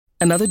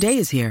Another day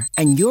is here,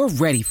 and you're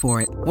ready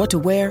for it. What to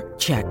wear?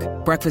 Check.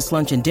 Breakfast,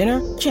 lunch, and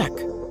dinner? Check.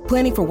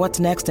 Planning for what's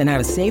next and how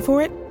to save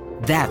for it?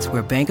 That's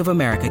where Bank of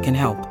America can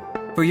help.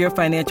 For your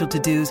financial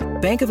to-dos,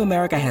 Bank of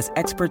America has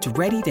experts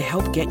ready to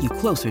help get you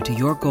closer to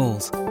your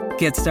goals.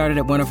 Get started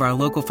at one of our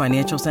local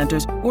financial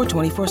centers or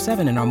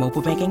 24/7 in our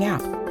mobile banking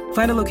app.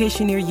 Find a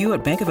location near you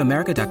at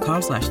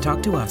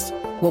bankofamerica.com/talktous.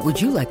 What would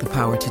you like the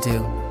power to do?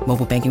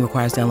 Mobile banking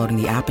requires downloading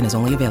the app and is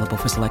only available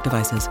for select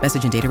devices.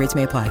 Message and data rates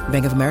may apply.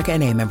 Bank of America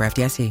N.A., member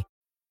FDIC.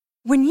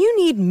 When you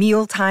need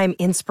mealtime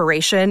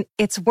inspiration,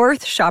 it's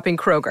worth shopping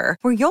Kroger,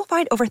 where you'll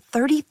find over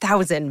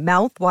 30,000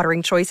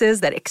 mouth-watering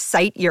choices that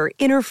excite your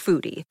inner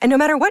foodie. And no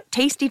matter what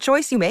tasty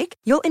choice you make,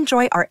 you'll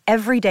enjoy our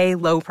everyday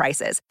low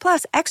prices,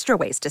 plus extra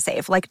ways to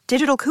save, like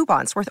digital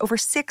coupons worth over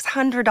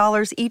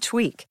 $600 each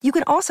week. You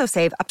can also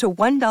save up to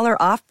 $1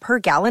 off per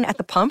gallon at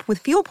the pump with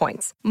fuel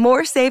points.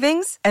 More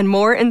savings and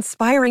more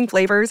inspiring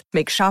flavors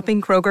make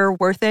shopping Kroger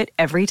worth it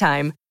every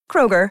time.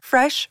 Kroger,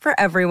 fresh for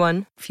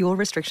everyone. Fuel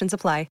restrictions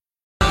apply.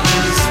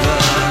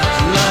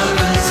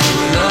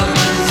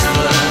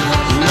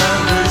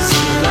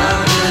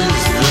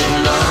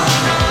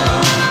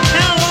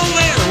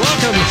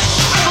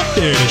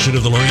 Edition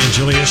of the Lori and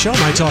Julia Show,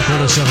 My Talk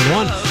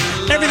 107.1.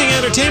 Everything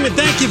Entertainment,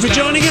 thank you for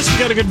joining us. We've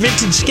got a good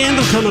vintage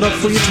scandal coming up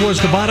for you towards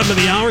the bottom of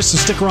the hour, so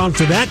stick around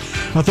for that.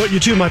 I thought you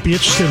two might be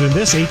interested in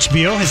this.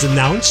 HBO has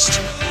announced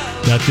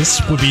that this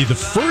would be the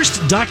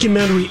first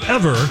documentary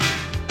ever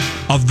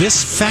of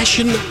this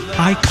fashion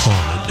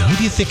icon. Who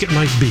do you think it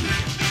might be?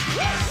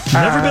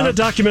 Never been a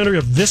documentary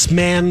of this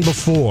man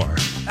before.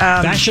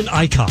 Fashion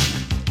icon.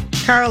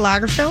 Karl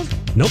Lagerfeld?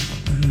 Nope.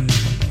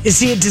 Is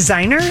he a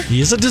designer? He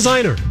is a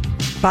designer.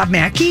 Bob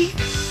Mackie?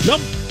 Nope.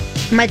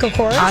 Michael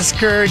Kors?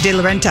 Oscar de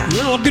la Renta?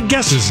 No, good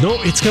guesses.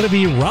 No, it's going to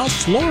be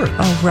Ralph Lauren.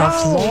 Oh,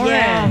 Ralph Lauren.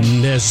 Yeah.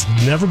 There's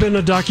never been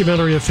a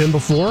documentary of him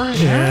before,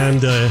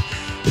 and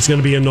it's going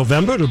to be in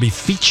November. It'll be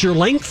feature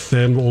length,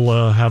 and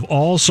we'll have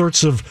all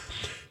sorts of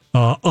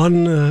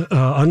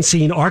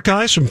unseen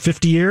archives from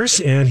 50 years,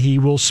 and he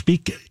will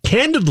speak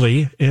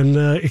candidly in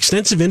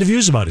extensive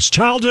interviews about his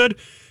childhood,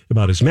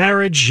 about his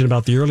marriage, and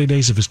about the early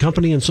days of his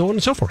company, and so on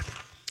and so forth.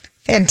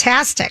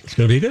 Fantastic. It's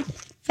going to be good.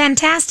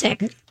 Fantastic.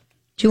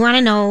 Do you want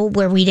to know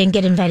where we didn't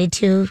get invited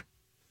to?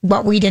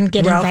 What we didn't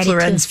get Ralph invited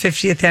Lauren's to?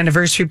 50th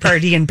anniversary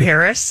party in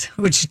Paris,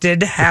 which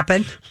did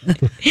happen.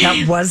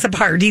 That was a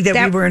party that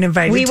we weren't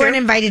invited to. We weren't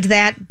invited to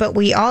that, but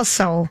we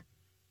also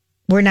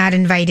were not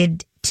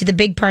invited to the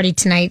big party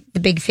tonight, the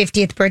big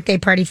 50th birthday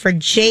party for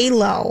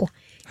J-Lo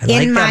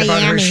in Miami.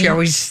 About her. She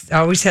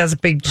always has a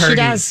big party. She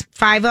does.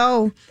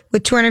 5-0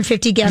 with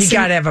 250 guests. You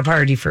got to have a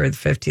party for the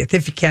 50th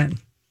if you can.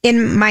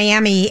 In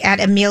Miami at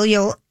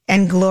Emilio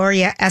and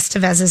Gloria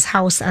Estevez's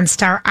house on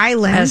Star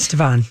Island.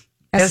 Estevan.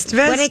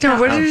 Estevez?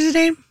 What is his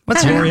name?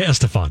 What's her Gloria name?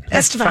 Estefan.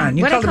 Estefan.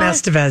 You called him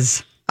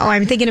Estevez. Oh,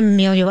 I'm thinking of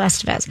Emilio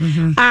Estevez.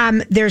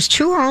 Mm-hmm. There's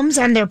two homes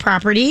on their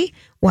property,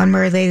 one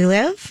where they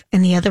live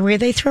and the other where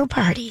they throw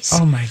parties.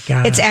 Oh, my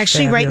God. It's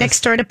actually right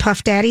next door to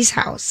Puff Daddy's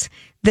house.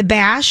 The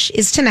bash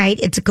is tonight.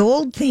 It's a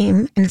gold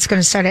theme, and it's going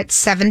to start at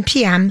 7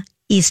 p.m.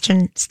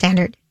 Eastern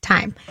Standard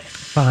Time.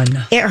 Fun.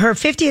 Her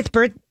 50th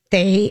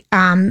birthday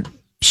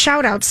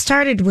shout-out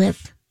started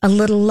with a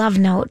little love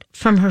note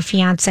from her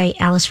fiance,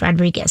 Alice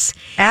Rodriguez.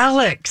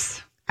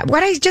 Alex.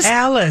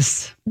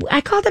 Alice.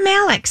 I called him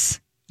Alex.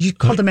 You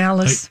called him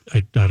Alice?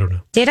 I don't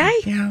know. Did I?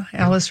 Yeah,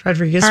 Alice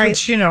Rodriguez, All right.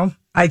 which,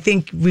 I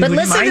think we would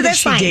mind if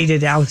she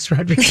dated Alice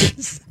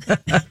Rodriguez.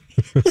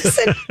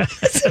 Listen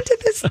to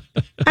this.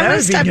 That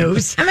would be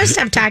news. I'm going to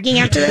stop talking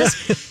after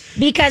this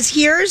because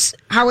here's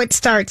how it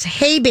starts.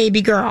 Hey,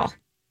 baby girl.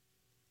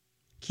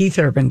 Keith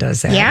Urban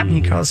does that. Yeah.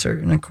 He calls her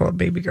Nicole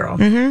baby girl.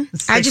 Mm-hmm.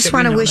 I just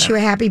want to wish you a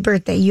happy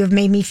birthday. You have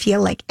made me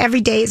feel like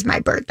every day is my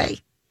birthday.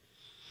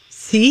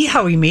 See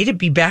how he made it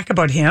be back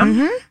about him?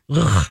 Mm-hmm.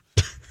 Ugh.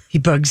 He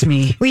bugs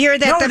me. We hear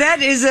that. No,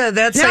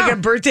 that's like a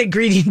birthday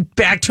greeting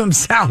back to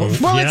himself.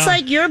 Well, it's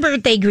like your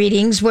birthday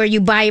greetings where you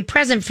buy a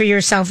present for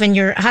yourself and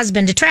your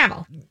husband to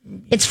travel.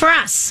 It's for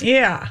us.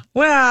 Yeah.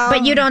 Well.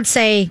 But you don't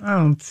say. I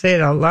don't say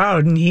it out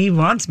loud, and he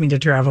wants me to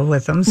travel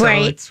with him, so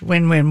it's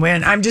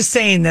win-win-win. I'm just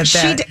saying that.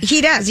 He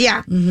does,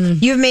 yeah.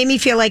 Mm-hmm. You've made me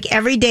feel like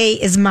every day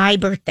is my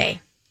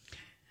birthday.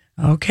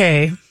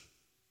 Okay.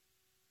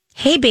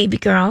 Hey, baby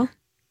girl.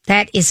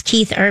 That is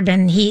Keith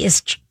Urban. He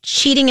is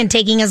cheating and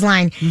taking his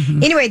line.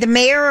 Mm-hmm. Anyway, the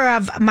mayor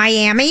of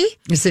Miami.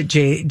 Is it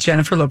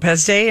Jennifer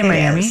Lopez Day in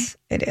Miami?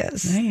 It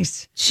is.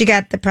 Nice. She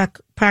got the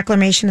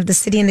proclamation of the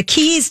city and the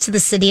keys to the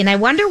city. And I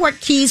wonder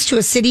what keys to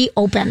a city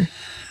open.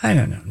 I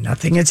don't know.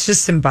 Nothing. It's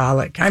just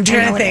symbolic. I'm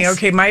trying to think.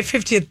 Okay, my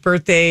 50th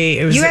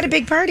birthday. You had a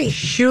big party.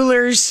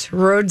 Schuler's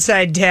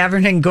Roadside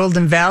Tavern in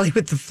Golden Valley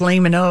with the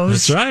Flamin'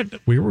 O's. That's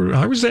right.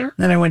 I was there.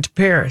 Then I went to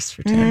Paris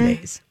for 10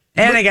 days.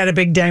 And I got a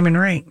big diamond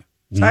ring.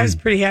 So I was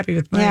pretty happy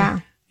with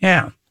mine.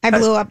 Yeah. I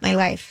blew up my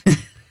life.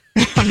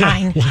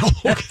 Mine.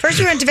 First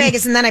we went to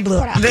Vegas and then I blew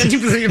it up. Then you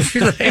blew your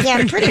life.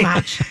 Yeah, pretty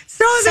much.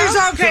 So there's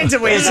all kinds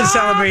of ways to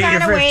celebrate your 50th. All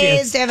kinds of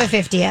ways to have a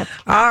 50th.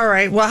 All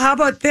right. Well, how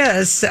about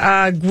this?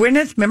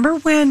 Gwyneth, remember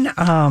when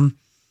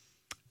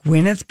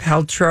Gwyneth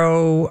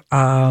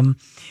Paltrow,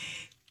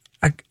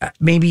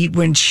 maybe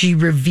when she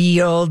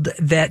revealed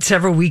that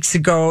several weeks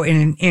ago in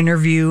an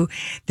interview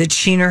that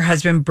she and her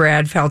husband,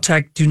 Brad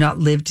Falchuk, do not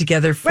live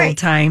together full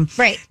time.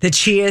 Right. That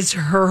she is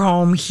her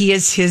home, he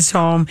is his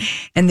home,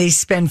 and they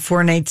spend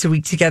 4 nights a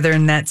week together,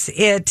 and that's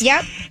it.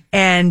 Yep.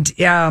 And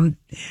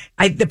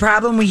the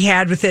problem we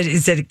had with it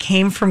is that it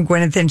came from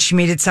Gwyneth, and she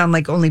made it sound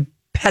like only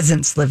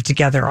peasants live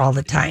together all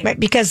the time. Right,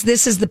 because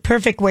this is the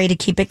perfect way to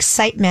keep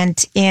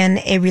excitement in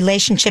a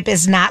relationship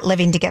is not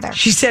living together.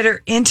 She said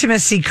her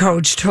intimacy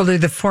coach told her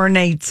the 4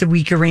 nights a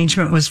week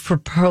arrangement was for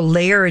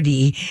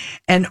polarity,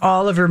 and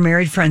all of her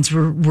married friends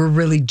were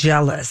really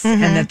jealous,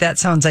 and that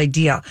sounds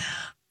ideal.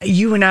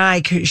 You and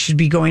I should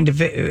be going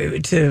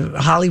to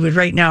Hollywood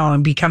right now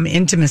and become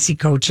intimacy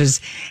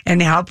coaches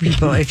and help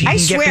people if you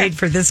can get paid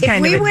for this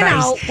kind of advice. If we went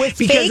out with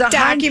fake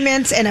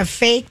documents and a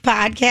fake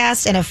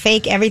podcast and a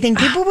fake everything,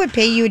 people would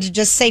pay you to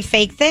just say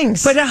fake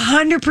things. But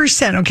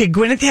 100%. Okay,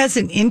 Gwyneth has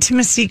an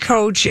intimacy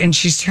coach and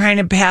she's trying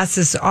to pass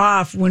this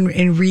off when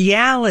in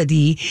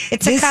reality...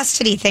 It's a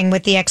custody thing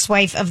with the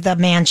ex-wife of the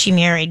man she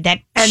married.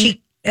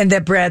 And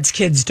that Brad's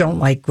kids don't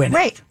like Gwyneth.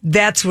 Right.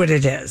 That's what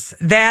it is.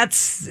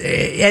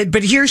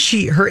 But here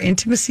her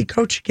intimacy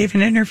coach gave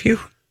an interview.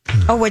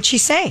 Oh, what'd she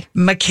say?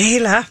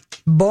 Michaela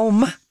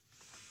Bohm.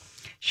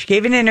 She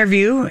gave an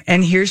interview,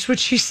 and here's what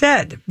she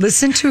said.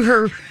 Listen to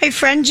her. My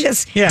friend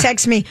just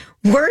texted me,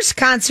 worst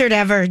concert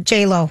ever,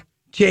 J-Lo.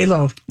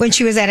 When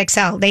she was at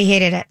Excel. They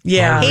hated it.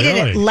 Yeah. Hated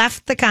it.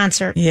 Left the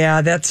concert.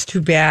 Yeah, that's too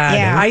bad.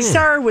 Yeah. I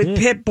saw her with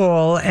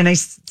Pitbull, and I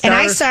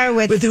saw her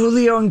with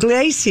Julio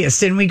Iglesias.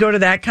 Didn't we go to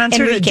that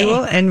concert?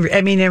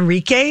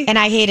 Enrique. And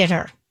I hated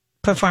her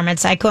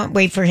performance. I couldn't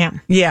wait for him.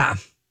 Yeah.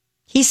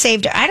 He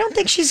saved her. I don't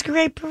think she's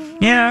great.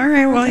 Yeah, all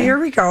right. Well, here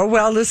we go.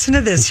 Well, listen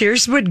to this.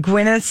 Here's what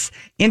Gwyneth's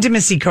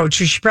intimacy coach,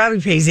 who she probably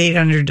pays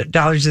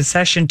 $800 a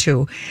session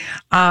to,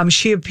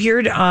 she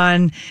appeared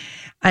on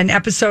an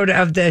episode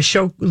of the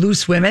show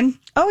Loose Women.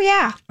 Oh,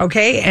 yeah.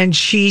 Okay. And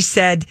she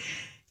said,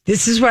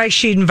 this is why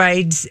she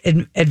advised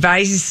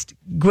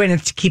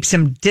Gwyneth to keep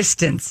some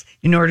distance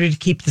in order to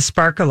keep the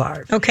spark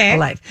alive.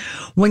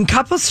 When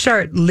couples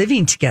start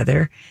living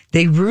together,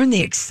 they ruin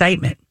the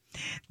excitement.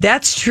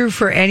 That's true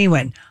for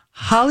anyone,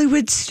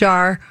 Hollywood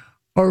star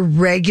or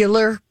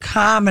regular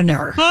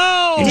commoner.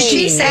 Oh, did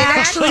she say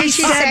that? Did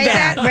she say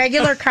that?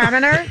 Regular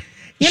commoner?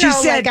 She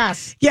said, like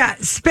us. Yeah,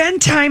 spend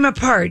time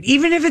apart,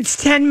 even if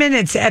it's 10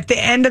 minutes at the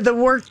end of the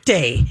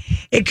workday.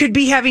 It could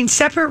be having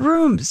separate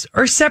rooms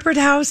or separate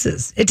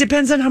houses. It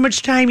depends on how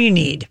much time you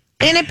need.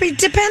 And it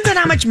depends on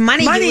how much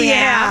money you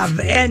have.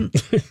 And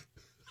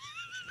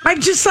I'm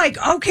just like,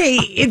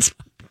 okay,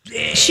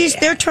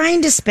 they're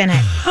trying to spin it.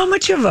 How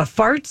much of a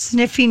fart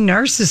sniffing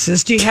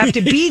narcissist do you have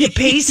to be to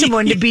pay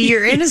someone to be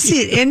your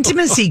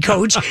intimacy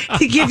coach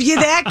to give you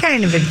that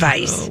kind of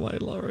advice? Oh, my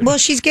Lord. Well,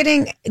 she's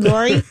getting,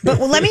 Lori, but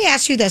let me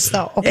ask you this,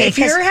 though. Okay, if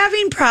you're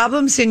having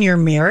problems in your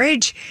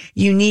marriage,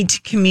 you need to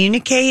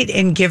communicate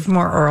and give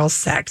more oral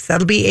sex.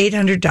 That'll be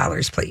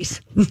 $800, please.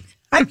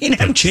 Let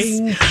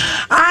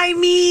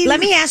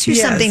me ask you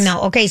something,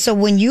 though. Okay, so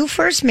when you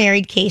first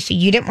married Casey,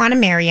 you didn't want to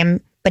marry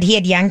him, but he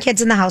had young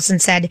kids in the house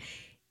and said,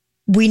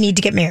 we need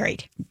to get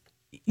married.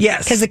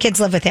 Yes. Because the kids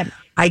live with him.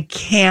 I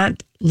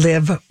can't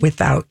live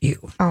without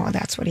you. Oh,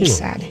 that's what he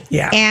said.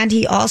 Yeah. And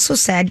he also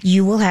said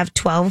you will have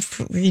 12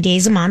 free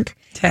days a month.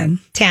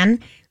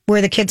 10,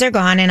 where the kids are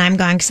gone and I'm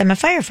gone because I'm a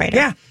firefighter.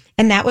 Yeah.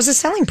 And that was a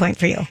selling point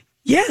for you.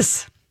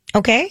 Yes.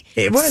 Okay.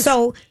 It was.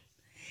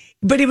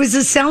 But it was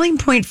a selling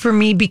point for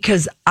me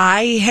because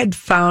I had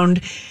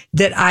found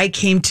that I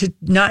came to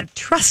not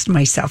trust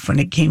myself when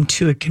it came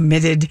to a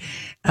committed,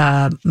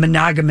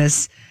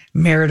 monogamous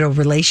marital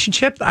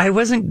relationship. I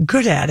wasn't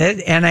good at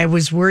it, and I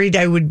was worried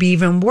I would be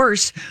even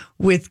worse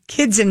with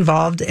kids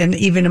involved and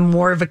even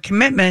more of a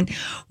commitment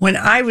when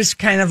I was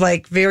kind of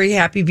like very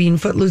happy being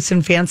footloose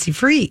and fancy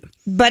free.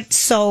 But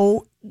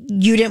so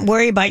you didn't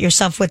worry about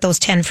yourself with those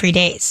 10 free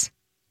days?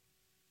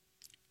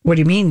 What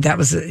do you mean? That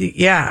was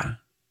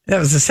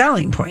a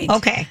selling point.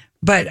 Okay.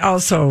 But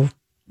also,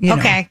 you know.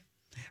 Okay.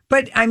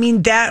 But I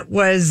mean, that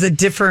was a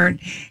different.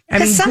 I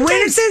mean,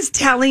 Gwyneth is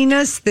telling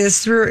us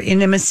this through her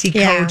intimacy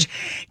coach,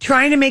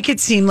 trying to make it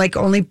seem like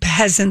only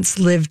peasants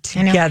live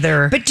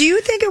together. But do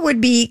you think it would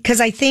be, because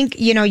I think,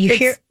 you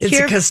hear it's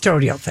a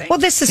custodial thing. Well,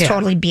 this is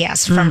totally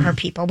BS from her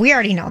people. We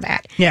already know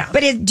that. Yeah.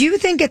 But do you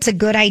think it's a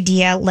good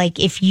idea, like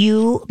if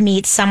you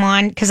meet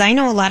someone, because I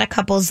know a lot of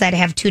couples that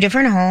have 2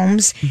 different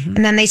homes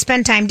and then they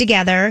spend time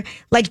together,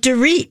 like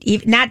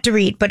Dorit, not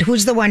Dorit, but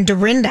who's the one,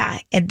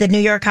 Dorinda at the New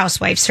York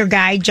Housewives, her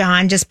guy,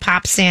 John, just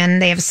pops in,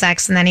 they have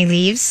sex, and then he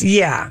leaves.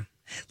 Yeah.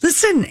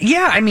 Listen,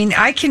 I mean,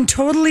 I can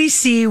totally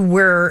see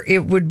where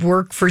it would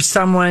work for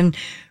someone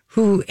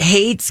who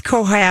hates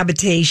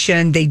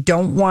cohabitation. They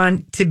don't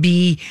want to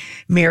be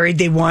married.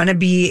 They want to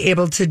be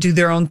able to do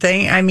their own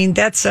thing. I mean,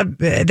 that's up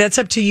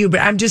to you.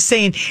 But I'm just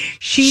saying,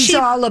 she's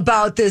all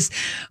about this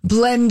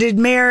blended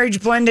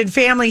marriage, blended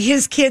family.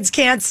 His kids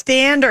can't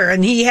stand her,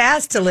 and he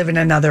has to live in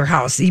another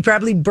house. He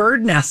probably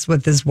bird nests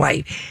with his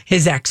wife,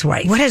 his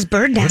ex-wife. What is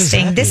bird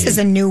nesting? This is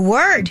a new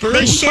word.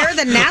 They share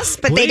the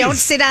nest, but they don't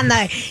sit on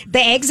the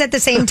eggs at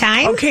the same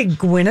time? Okay,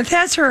 Gwyneth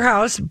has her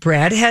house.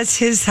 Brad has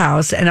his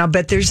house, and I'll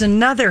bet there's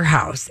another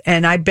house.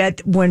 And I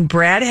bet when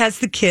Brad has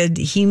the kid,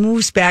 he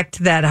moves back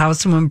to that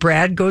house. And when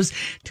Brad goes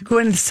to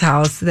Gwyneth's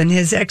house, then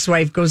his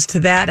ex-wife goes to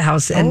that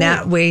house. And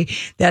that way,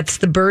 that's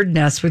the bird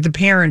nest where the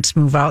parents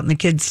move out and the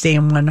kids stay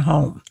in one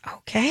home.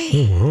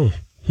 Okay.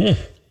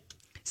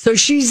 So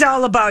she's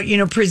all about,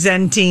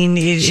 presenting,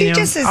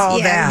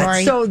 all that.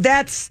 Lori. So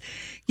that's...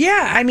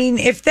 Yeah, I mean,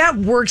 if that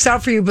works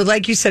out for you, but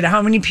like you said,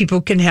 how many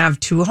people can have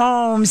two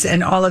homes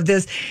and all of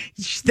this?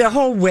 The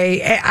whole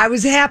way, I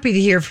was happy to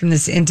hear from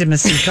this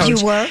intimacy coach.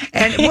 You were?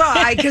 And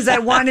because I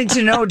wanted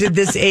to know, did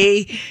this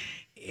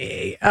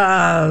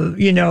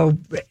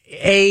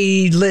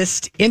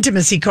A-list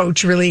intimacy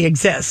coach really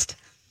exist?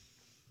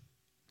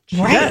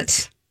 Right.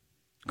 Yes.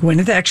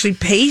 Gwyneth actually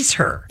pays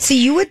her. So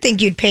you would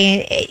think you'd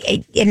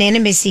pay an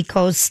intimacy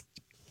coach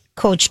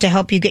to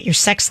help you get your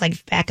sex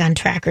life back on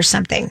track or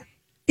something.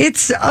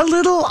 It's a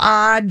little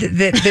odd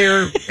that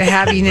they're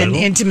having an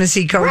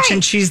intimacy coach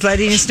and she's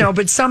letting us know,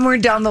 but somewhere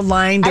down the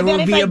line there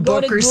will be a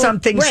book or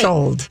something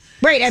sold.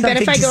 Right. I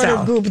bet if I go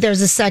to Goop,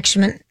 there's a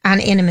section on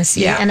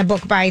intimacy and a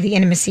book by the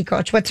intimacy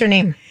coach. What's her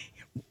name?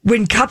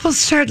 When couples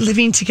start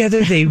living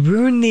together, they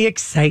ruin the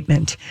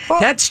excitement.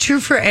 Well, that's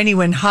true for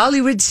anyone,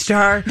 Hollywood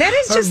star that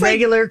is just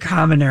regular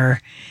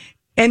commoner.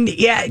 And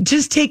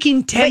just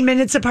taking 10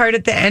 minutes apart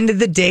at the end of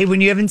the day when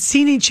you haven't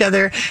seen each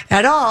other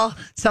at all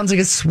sounds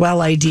like a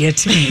swell idea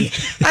to me.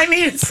 I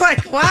mean, it's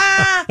like,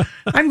 wow.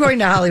 I'm going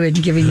to Hollywood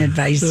and giving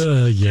advice.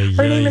 Her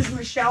name is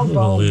Michelle Bohm.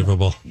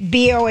 Unbelievable.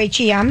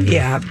 Bohem?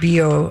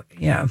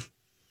 Yeah,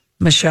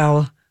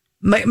 Michelle.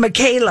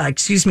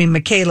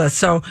 Michaela.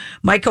 So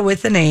Michael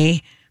with an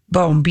A,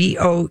 Bohm,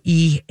 Boehm.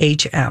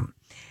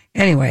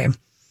 Anyway,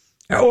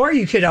 or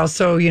you could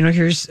also,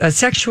 here's a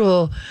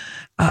sexual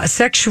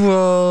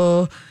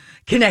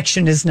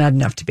connection is not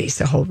enough to base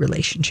a whole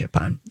relationship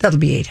on. That'll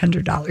be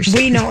 $800.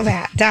 We know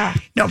that. Duh.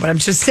 No, but I'm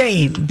just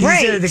saying,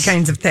 these are the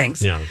kinds of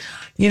things. Yeah.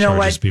 You know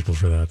Charges what? people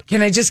for that.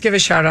 Can I just give a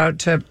shout out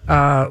to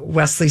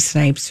Wesley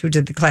Snipes, who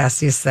did the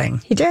classiest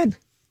thing? He did.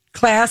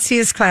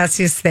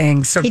 Classiest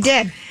thing. So he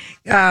did.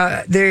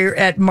 They're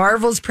at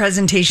Marvel's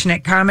presentation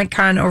at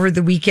Comic-Con over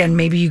the weekend.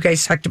 Maybe you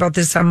guys talked about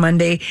this on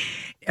Monday.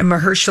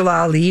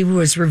 Mahershala Ali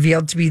was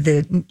revealed to be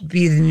the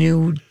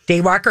new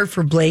Daywalker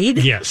for Blade.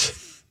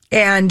 Yes.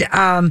 And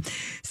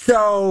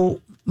so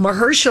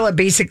Mahershala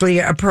basically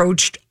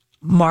approached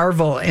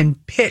Marvel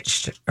and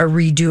pitched a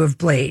redo of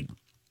Blade.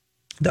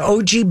 The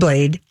OG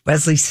Blade,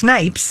 Wesley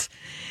Snipes.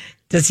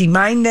 Does he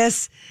mind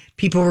this?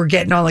 People were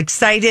getting all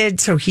excited,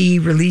 so he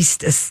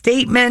released a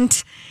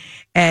statement.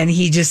 And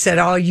he just said,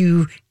 all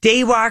you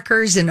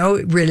daywalkers,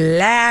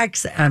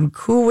 relax. I'm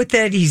cool with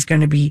it. He's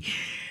going to be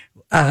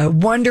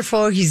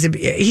wonderful.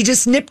 He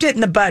just nipped it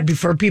in the bud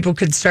before people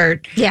could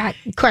start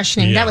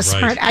questioning. Yeah, that was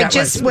right.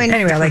 smart.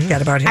 Anyway, I like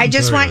that about him. I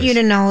just want you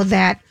to know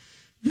that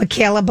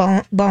Michaela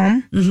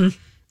Bohm.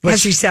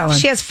 What's she selling?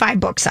 She has 5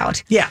 books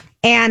out. Yeah.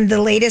 And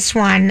the latest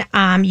one,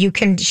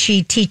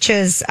 she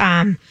teaches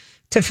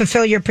to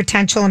fulfill your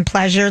potential and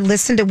pleasure.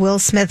 Listen to Will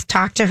Smith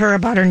talk to her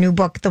about her new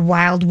book, The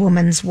Wild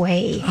Woman's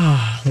Way.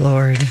 Oh,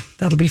 Lord.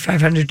 That'll be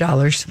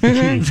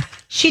 $500.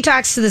 She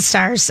talks to the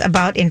stars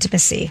about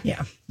intimacy.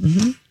 Yeah.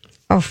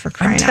 Oh, for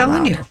crying out loud.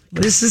 I'm telling you,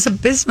 this is a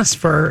business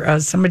for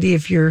somebody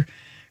if you're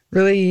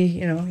really,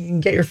 you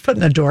can get your foot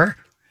in the door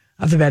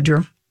of the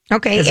bedroom.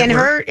 Okay, and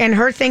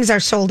her things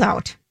are sold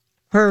out.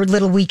 Her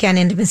little weekend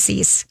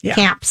intimacies,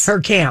 camps. Her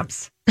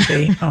camps.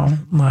 See? Oh,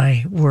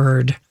 my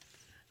word.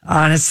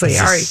 Honestly,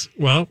 all right.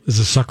 Well, there's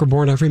a sucker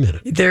born every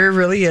minute. There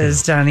really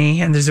is,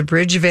 Donnie. And there's a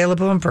bridge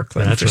available in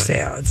Brooklyn for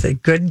sale. It's a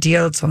good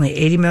deal. It's only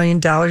 $80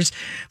 million.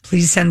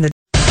 Please send the...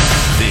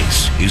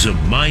 This is a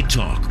My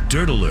Talk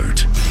Dirt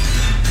Alert.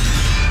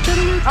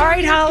 All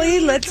right, Holly,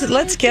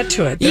 let's get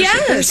to it.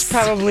 There's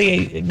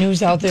probably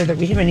news out there that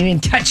we haven't even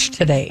touched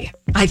today.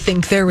 I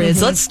think there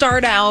is. Let's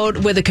start out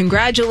with a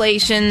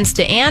congratulations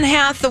to Anne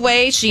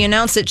Hathaway. She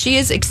announced that she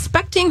is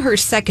expecting her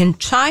second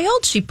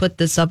child. She put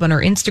this up on her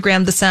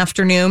Instagram this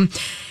afternoon.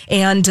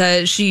 And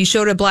she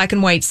showed a black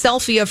and white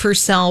selfie of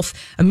herself,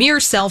 a mirror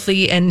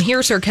selfie. And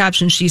here's her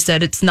caption. She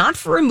said, "It's not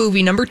for a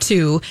movie, number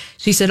 2.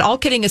 She said, all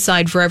kidding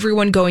aside, for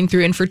everyone going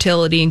through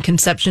infertility and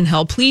conception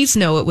hell, please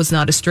know it was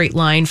not a straight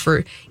line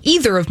for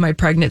either of my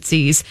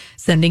pregnancies.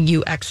 Sending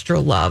you extra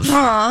love."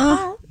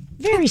 Aww.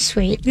 Very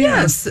sweet.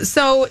 Yes.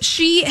 So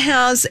she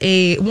has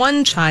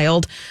one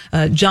child,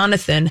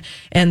 Jonathan,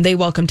 and they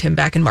welcomed him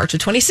back in March of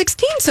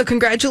 2016. So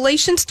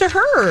congratulations to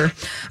her.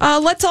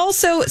 Let's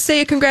also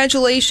say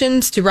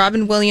congratulations to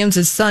Robin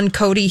Williams' son,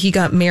 Cody. He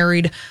got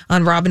married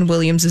on Robin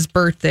Williams'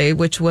 birthday,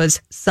 which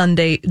was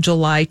Sunday,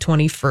 July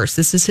 21st.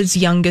 This is his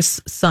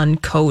youngest son,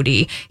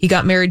 Cody. He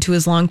got married to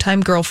his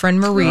longtime girlfriend,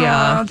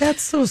 Maria. Oh,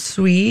 that's so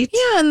sweet.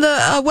 Yeah, and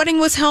the wedding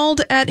was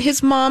held at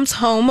his mom's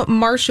home,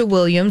 Marsha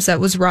Williams. That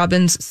was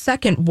Robin's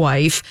second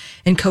wife.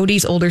 And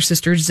Cody's older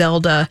sister,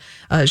 Zelda,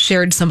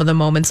 shared some of the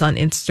moments on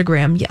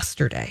Instagram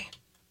yesterday.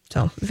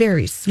 So,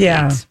 very sweet.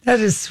 Yeah, that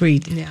is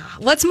sweet. Yeah.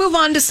 Let's move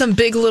on to some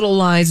Big Little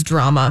Lies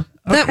drama.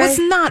 That was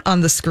not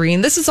on the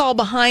screen. This is all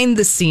behind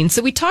the scenes.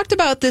 So we talked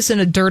about this in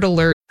a Dirt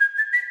Alert.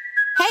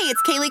 Hey,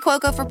 it's Kaylee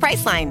Cuoco for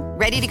Priceline.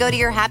 Ready to go to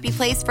your happy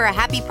place for a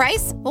happy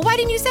price? Well, why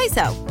didn't you say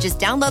so? Just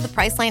download the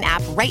Priceline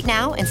app right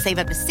now and save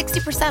up to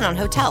 60% on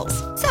hotels.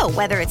 So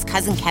whether it's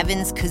Cousin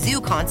Kevin's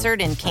Kazoo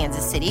Concert in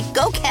Kansas City,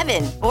 go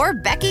Kevin, or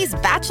Becky's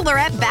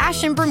Bachelorette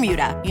Bash in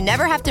Bermuda, you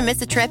never have to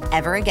miss a trip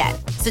ever again.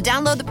 So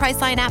download the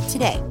Priceline app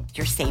today.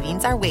 Your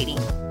savings are waiting.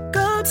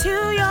 Go to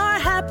your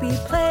happy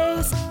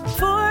place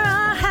for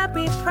a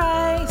happy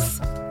price.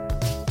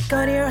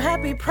 Go to your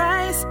happy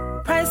price,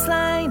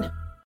 Priceline.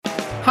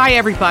 Hi,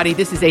 everybody.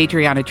 This is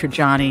Adriana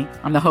Trajani.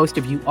 I'm the host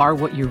of You Are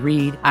What You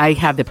Read. I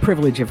have the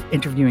privilege of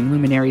interviewing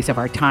luminaries of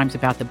our times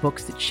about the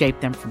books that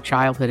shaped them from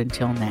childhood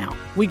until now.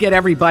 We get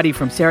everybody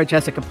from Sarah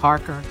Jessica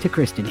Parker to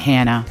Kristen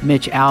Hanna,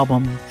 Mitch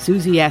Albom,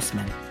 Susie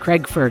Essman,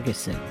 Craig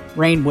Ferguson,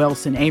 Rainn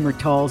Wilson, Amor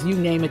Tolls, you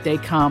name it, they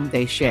come,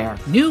 they share.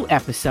 New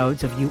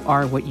episodes of You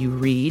Are What You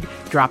Read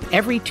drop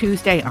every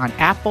Tuesday on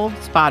Apple,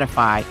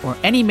 Spotify, or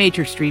any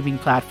major streaming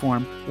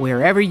platform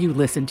wherever you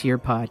listen to your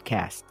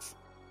podcasts.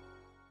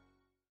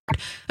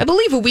 I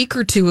believe a week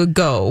or two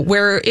ago,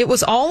 where it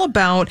was all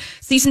about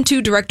season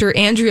 2 director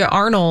Andrea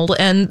Arnold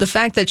and the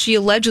fact that she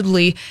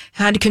allegedly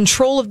had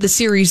control of the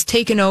series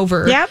taken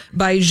over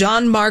by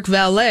Jean-Marc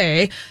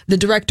Vallée, the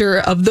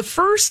director of the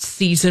first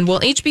season. Well,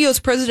 HBO's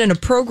president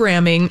of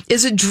programming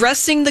is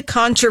addressing the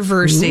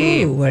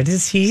controversy. Ooh, what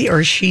is he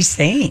or she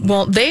saying?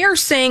 Well, they are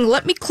saying,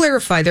 let me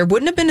clarify, there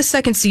wouldn't have been a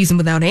second season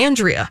without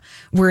Andrea.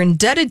 We're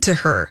indebted to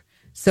her.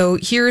 So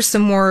here's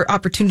some more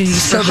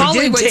opportunities for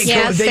Hollywood.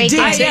 They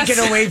did take it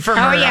away from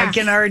her. Yeah. I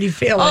can already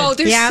feel it. Oh,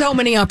 there's so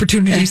many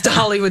opportunities to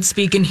Hollywood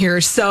speak in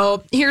here.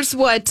 So here's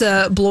what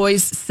Blois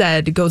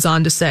said, goes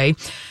on to say.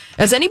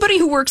 As anybody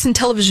who works in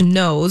television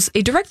knows,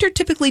 a director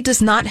typically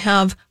does not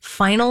have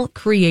final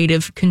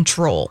creative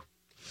control.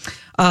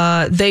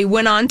 They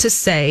went on to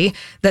say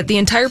that the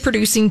entire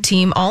producing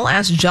team all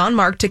asked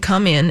Jean-Marc to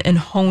come in and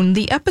hone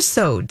the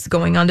episodes,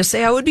 going on to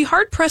say, I would be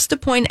hard-pressed to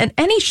point at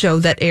any show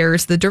that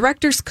airs the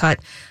director's cut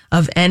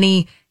of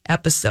any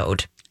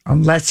episode.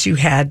 Unless you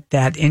had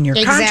that in your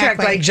contract,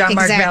 like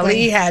Jean-Marc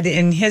Vallée had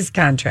in his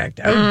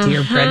contract. Oh,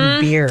 dear, bread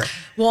and beer.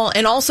 Well,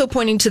 and also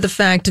pointing to the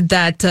fact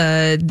that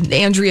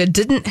Andrea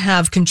didn't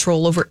have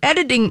control over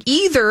editing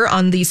either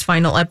on these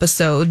final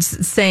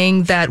episodes,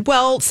 saying that,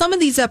 well, some of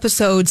these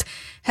episodes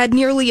had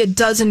nearly a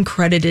dozen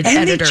credited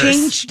editors. And they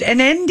changed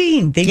an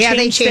ending. They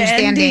changed the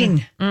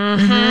ending.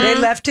 Mm-hmm. They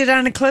left it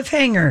on a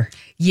cliffhanger.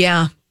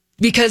 Yeah.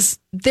 Because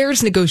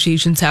there's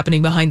negotiations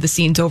happening behind the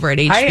scenes over at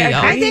HBO.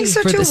 I think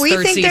so too. We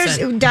think there's.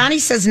 Donnie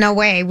says no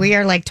way. We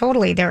are like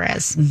totally there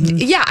is. Mm-hmm.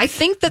 Yeah, I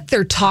think that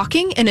they're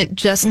talking, and it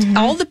just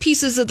all the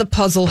pieces of the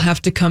puzzle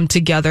have to come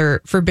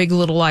together for Big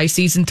Little Lies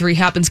season 3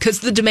 happens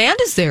because the demand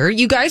is there.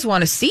 You guys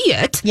want to see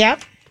it.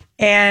 Yep.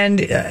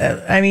 And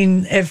I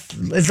mean,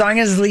 as long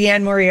as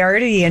Leanne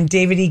Moriarty and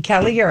David E.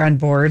 Kelley are on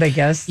board, I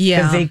guess,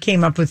 because they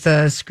came up with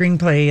the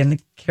screenplay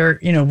and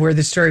where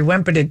the story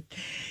went, but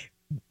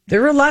there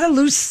were a lot of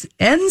loose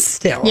ends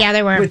still. Yeah,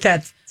 there were. With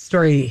that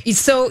story.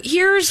 So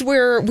here's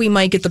where we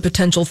might get the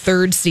potential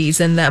third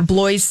season that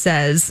Blois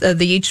says,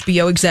 the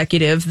HBO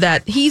executive,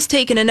 that he's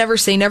taken a never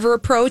say never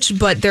approach,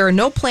 but there are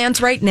no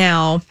plans right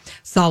now,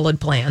 solid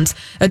plans.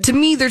 To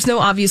me, there's no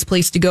obvious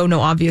place to go,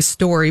 no obvious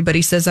story, but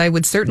he says I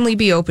would certainly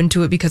be open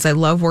to it because I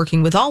love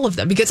working with all of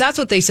them. Because that's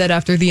what they said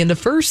after the end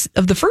of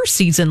the first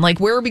season. Like,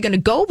 where are we going to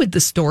go with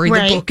the story?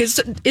 Right. The book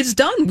is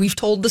done. We've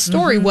told the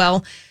story. Mm-hmm.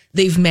 Well,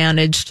 they've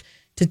managed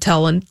to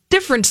tell a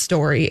different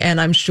story. And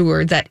I'm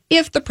sure that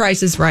if the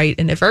price is right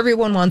and if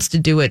everyone wants to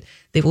do it,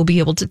 they will be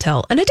able to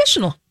tell an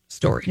additional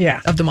story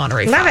of the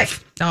Monterey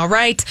Five. All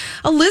right.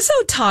 Lizzo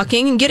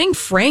talking and getting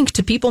frank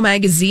to People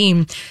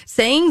magazine,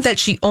 saying that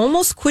she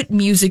almost quit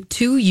music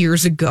 2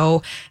 years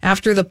ago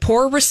after the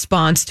poor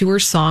response to her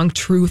song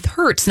Truth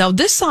Hurts. Now,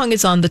 this song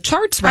is on the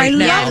charts right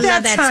now. I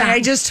love that song.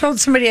 I just told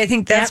somebody I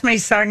think that's my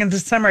song of the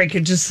summer. I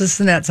could just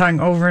listen to that song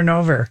over and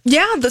over.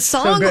 Yeah, the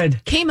song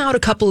came out a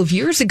couple of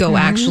years ago,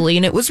 actually,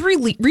 and it was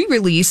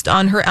re-released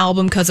on her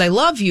album 'Cause I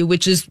Love You,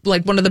 which is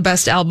like one of the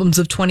best albums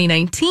of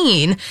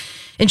 2019.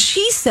 And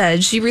she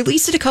said she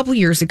released it a couple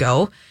years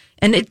ago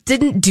and it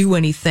didn't do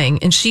anything.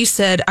 And she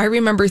said, I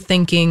remember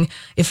thinking,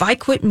 if I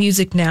quit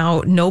music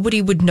now,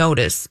 nobody would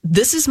notice.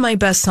 This is my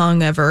best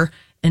song ever.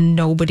 and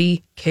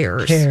nobody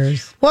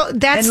cares. Well,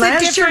 that's and the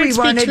last year we difference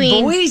wanted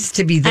between boys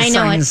to be the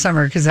song of the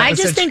summer because that was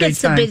I just such think a great it's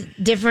song. the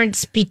big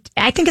difference.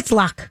 I think it's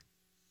luck.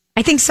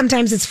 I think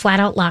sometimes it's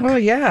flat out luck. Well,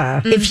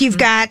 yeah. If you've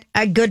got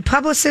a good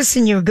publicist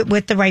and you're good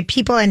with the right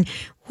people, and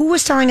who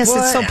was telling us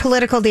it's so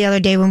political the other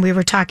day when we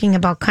were talking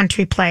about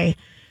country play?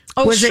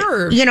 Oh, was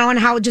sure. It, and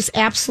how just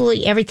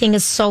absolutely everything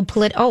is so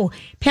political. Oh,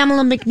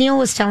 Pamela McNeil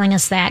was telling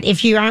us that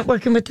if you aren't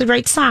working with the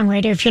right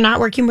songwriter, if you're not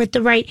working with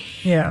the right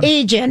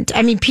agent,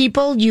 I mean,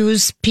 people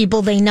use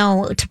people they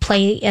know to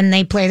play, and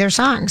they play their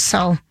songs.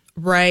 So.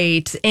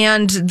 Right.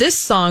 And this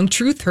song,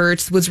 Truth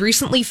Hurts, was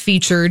recently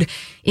featured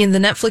in the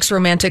Netflix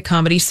romantic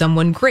comedy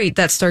Someone Great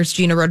that stars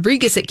Gina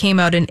Rodriguez. It came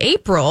out in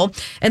April.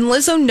 And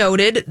Lizzo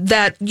noted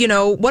that,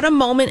 what a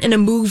moment in a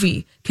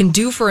movie can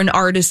do for an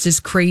artist is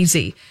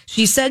crazy.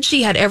 She said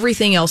she had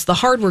everything else, the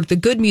hard work, the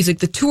good music,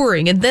 the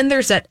touring. And then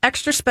there's that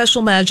extra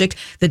special magic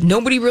that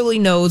nobody really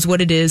knows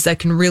what it is that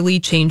can really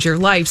change your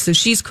life. So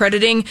she's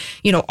crediting,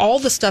 all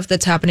the stuff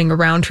that's happening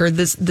around her,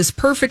 this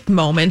perfect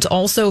moment,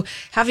 also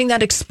having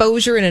that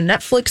exposure in a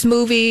Netflix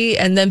movie,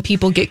 and then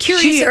people get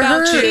curious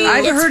about you.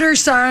 I've heard her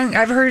song.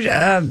 I've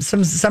heard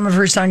some of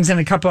her songs and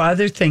a couple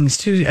other things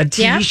too. A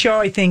TV show,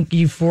 I think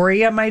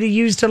Euphoria might have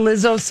used a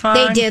Lizzo song.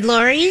 They did,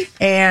 Lori.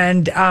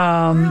 And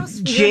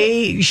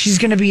she's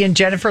going to be in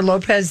Jennifer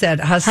Lopez at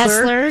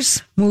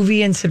Hustlers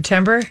movie in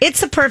September.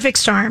 It's a perfect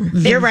storm.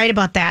 You're right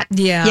about that.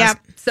 Yeah. Yep.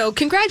 So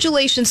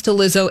congratulations to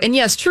Lizzo. And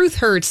yes, Truth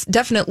Hurts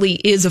definitely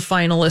is a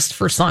finalist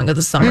for Song of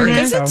the Summer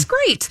because it's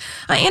great.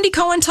 Andy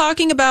Cohen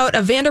talking about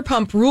a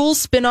Vanderpump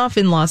Rules spinoff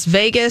in Las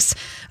Vegas.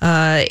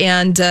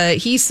 And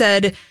he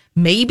said,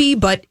 maybe,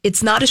 but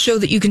it's not a show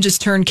that you can just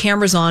turn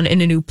cameras on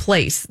in a new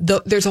place.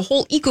 There's a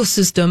whole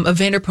ecosystem of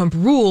Vanderpump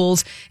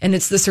Rules, and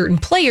it's the certain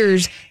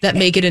players that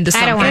make it into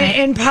something.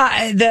 And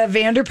the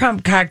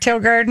Vanderpump Cocktail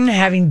Garden,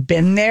 having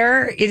been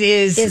there, it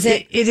is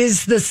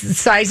the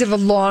size of a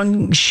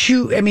long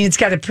shoe. I mean, it's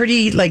got a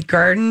pretty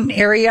garden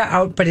area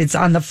out, but it's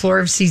on the floor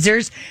of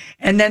Caesars,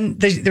 and then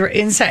they're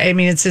inside. I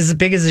mean, it's as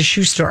big as a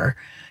shoe store.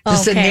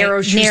 Just a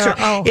narrow shoe store.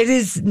 Oh. It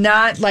is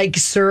not like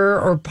Sir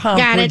or Pump,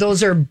 where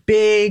those are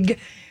big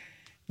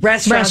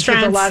restaurants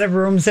with a lot of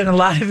rooms and a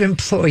lot of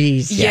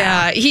employees.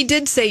 Yeah, he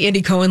did say,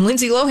 Andy Cohen,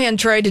 Lindsay Lohan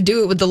tried to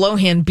do it with the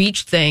Lohan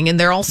Beach thing, and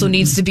there also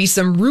needs to be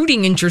some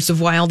rooting interest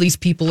of why all these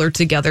people are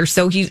together.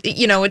 So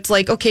it's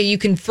like, okay, you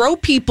can throw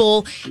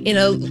people in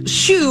a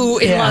shoe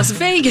in Las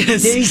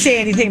Vegas. Did he say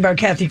anything about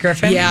Kathy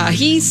Griffin? Yeah,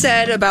 he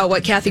said about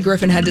what Kathy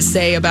Griffin had to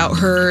say about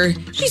her.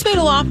 She's made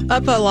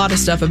up a lot of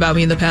stuff about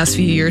me in the past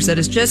few years that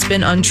has just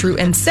been untrue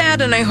and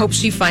sad, and I hope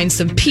she finds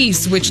some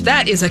peace, which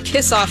that is a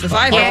kiss off if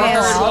I've ever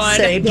heard one. I'll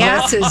say,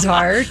 bless his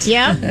heart.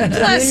 Yeah.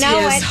 Bless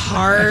his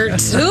heart.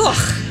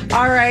 Ugh.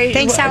 All right.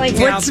 Thanks, Sally.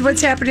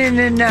 What's happening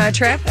in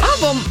traffic? Oh,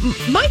 well,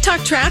 My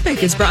Talk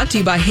Traffic is brought to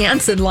you by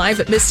Hanson live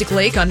at Mystic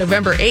Lake on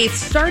November 8th,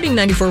 starting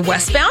 94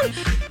 westbound.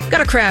 Got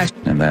a crash.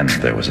 And then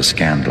there was a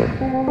scandal.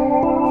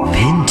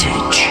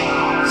 Vintage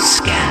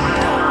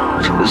scandal.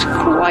 It was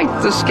quite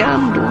the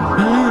scandal.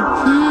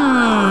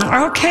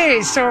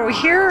 Okay, so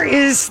here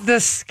is the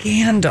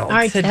scandal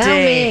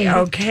today.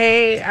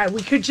 Okay,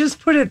 we could just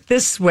put it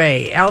this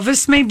way.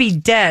 Elvis may be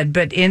dead,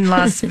 but in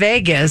Las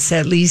Vegas,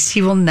 at least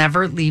he will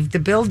never leave the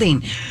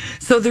building.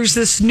 So there's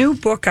this new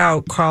book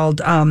out called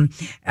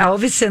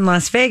Elvis in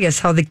Las Vegas,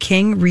 How the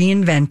King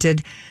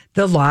Reinvented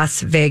the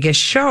Las Vegas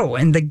Show.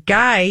 And the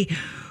guy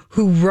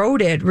who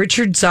wrote it,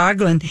 Richard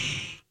Zoglin,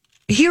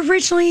 he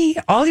originally,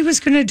 all he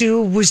was going to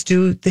do was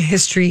do the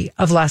history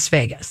of Las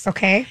Vegas.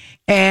 Okay.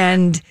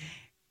 And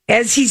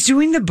as he's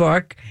doing the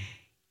book,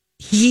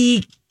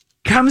 he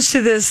comes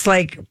to this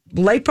light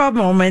bulb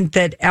moment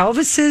that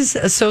Elvis's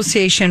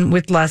association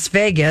with Las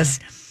Vegas,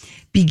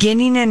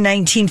 beginning in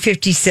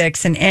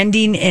 1956 and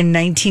ending in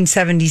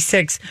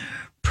 1976,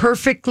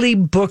 perfectly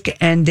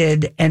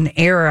bookended an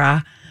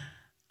era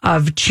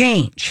of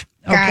change.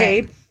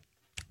 Okay.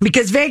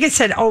 Because Vegas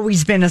had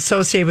always been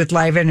associated with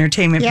live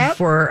entertainment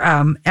before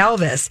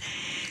Elvis.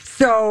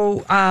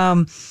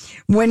 So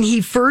when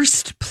he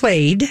first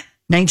played,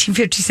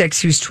 1956,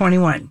 he was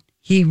 21.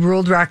 He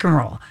ruled rock and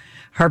roll.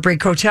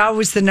 Heartbreak Hotel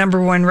was the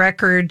number one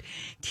record.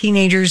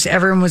 Teenagers,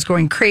 everyone was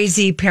going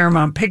crazy.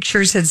 Paramount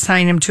Pictures had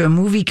signed him to a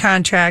movie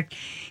contract.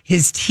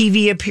 His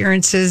TV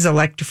appearances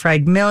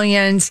electrified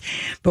millions.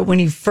 But when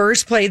he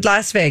first played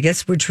Las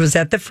Vegas, which was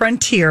at the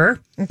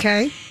Frontier,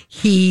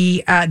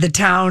 the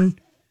town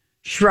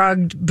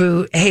shrugged,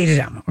 hated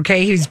him.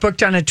 Okay, he was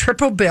booked on a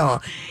triple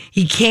bill.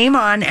 He came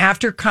on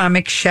after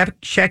comic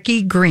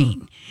Shecky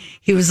Green.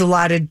 He was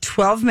allotted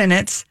 12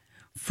 minutes,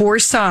 4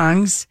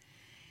 songs.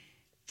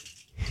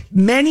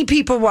 Many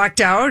people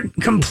walked out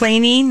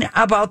complaining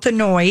about the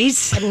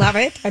noise. I love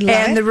it.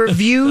 And the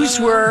reviews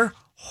were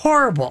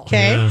horrible.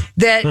 Okay. Yeah.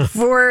 That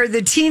for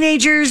the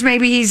teenagers,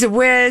 maybe he's a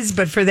whiz,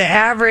 but for the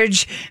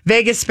average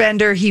Vegas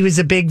spender, he was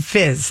a big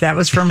fizz. That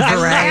was from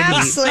Variety.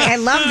 Absolutely. I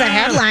love the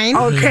headline.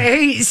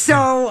 Okay.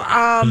 So,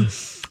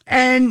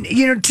 and,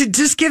 to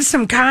just give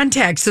some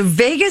context, so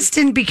Vegas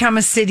didn't become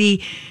a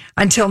city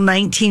until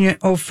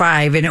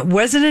 1905. And it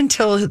wasn't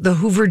until the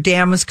Hoover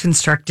Dam was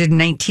constructed in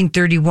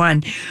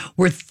 1931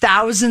 where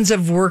thousands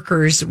of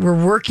workers were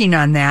working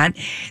on that.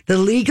 The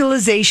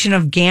legalization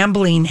of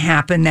gambling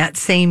happened that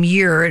same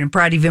year, and it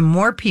brought even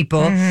more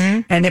people,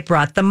 and it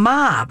brought the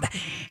mob.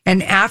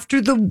 And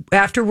after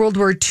World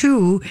War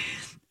II,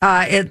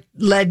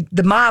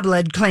 the mob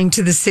led claim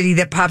to the city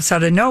that pops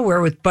out of nowhere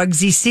with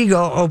Bugsy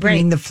Siegel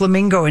opening the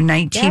Flamingo in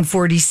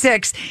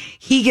 1946. Yep.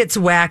 He gets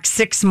whacked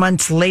 6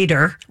 months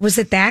later. Was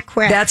it that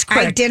quick? That's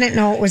quick. I didn't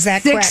know it was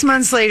that quick. 6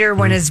 months later,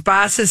 when his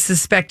bosses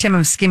suspect him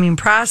of skimming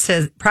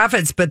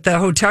profits, but the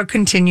hotel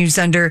continues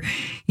under,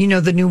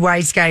 the new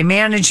wise guy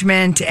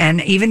management.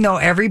 And even though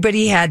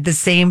everybody had the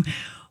same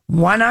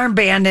one-armed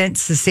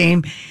bandits, the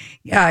same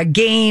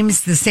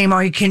games, the same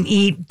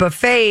all-you-can-eat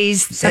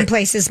buffets. Some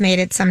places made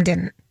it, some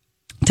didn't.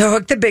 To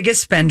hook the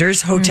biggest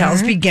spenders,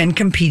 hotels began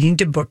competing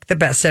to book the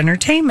best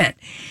entertainment.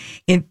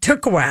 It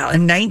took a while.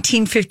 In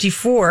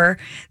 1954,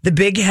 the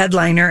big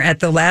headliner at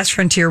the Last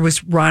Frontier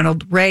was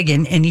Ronald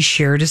Reagan, and he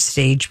shared a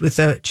stage with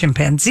a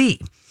chimpanzee.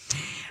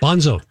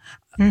 Bonzo.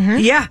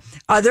 Yeah.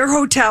 Other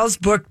hotels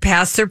booked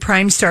past their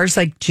prime stars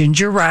like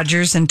Ginger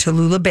Rogers and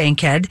Tallulah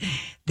Bankhead.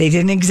 They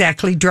didn't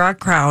exactly draw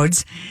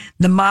crowds.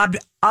 The mob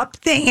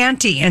upped the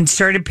ante and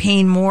started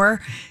paying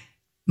more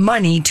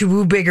money to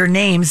woo bigger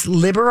names.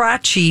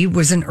 Liberace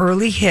was an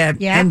early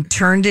hit and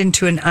turned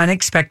into an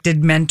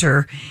unexpected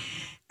mentor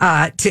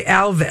to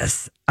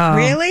Elvis.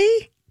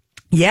 Really?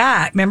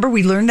 Yeah. Remember,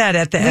 we learned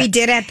that we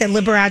did at the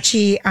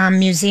Liberace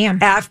Museum.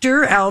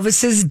 After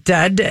Elvis's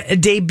dud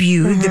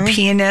debut, the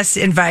pianist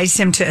advised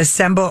him to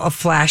assemble a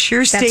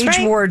flashier stage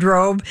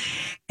wardrobe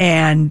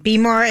and be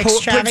more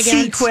extravagant. Put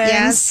sequins.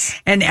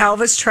 Yes. And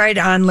Elvis tried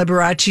on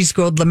Liberace's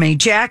gold lame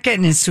jacket,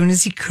 and as soon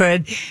as he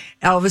could,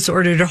 Elvis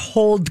ordered a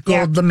whole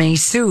gold lame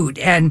suit.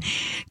 And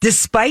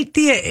despite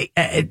the,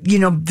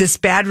 this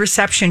bad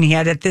reception he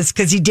had at this,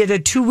 because he did a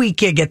 2-week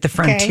gig at the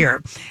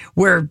Frontier,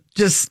 where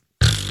just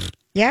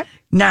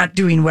not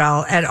doing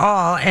well at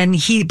all.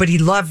 But he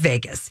loved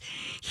Vegas.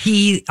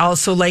 He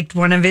also liked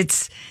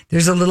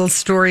there's a little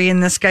story in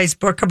this guy's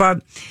book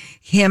about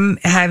him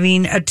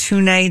having a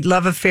 2-night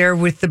love affair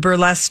with the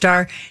burlesque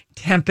star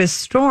Tempest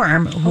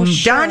Storm, whom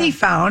Donnie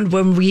found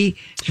when she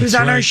was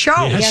on our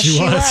show. Yes, she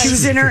was. She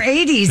was in her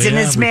 80s, and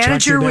his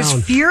manager was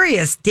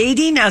furious.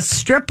 Dating a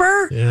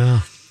stripper?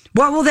 Yeah.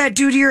 What will that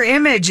do to your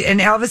image?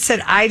 And Elvis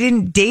said, I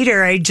didn't date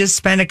her. I just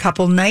spent a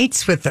couple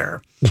nights with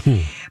her.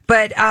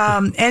 But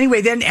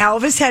anyway, then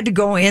Elvis had to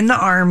go in the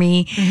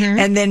Army,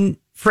 and then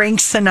Frank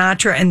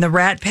Sinatra and the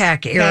Rat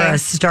Pack era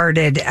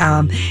started.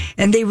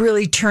 And they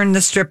really turned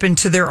the Strip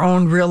into their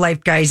own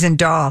real-life guys and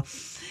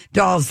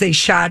dolls. They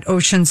shot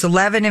Ocean's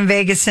 11 in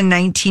Vegas in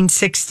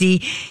 1960.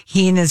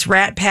 He and his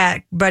Rat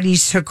Pack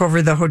buddies took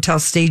over the hotel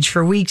stage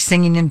for weeks,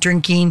 singing and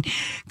drinking,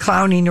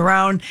 clowning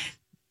around.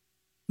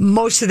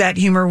 Most of that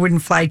humor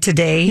wouldn't fly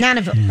today. None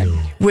of it. No.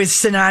 With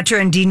Sinatra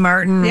and Dean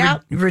Martin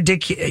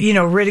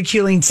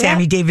ridiculing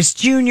Sammy Davis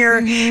Jr.,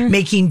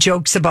 making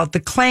jokes about the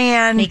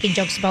Klan. Making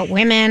jokes about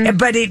women.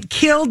 But it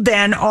killed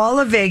then. All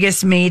of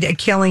Vegas made a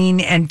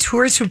killing, and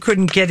tourists who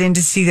couldn't get in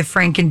to see the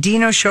Frank and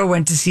Dino show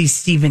went to see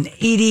Stephen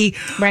Eady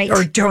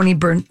or Tony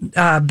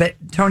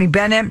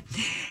Bennett.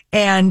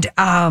 And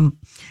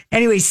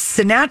anyway,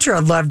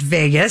 Sinatra loved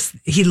Vegas.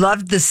 He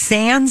loved the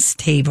Sands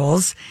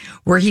tables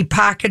where he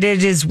pocketed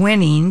his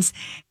winnings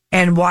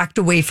and walked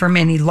away from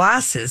any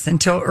losses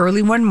until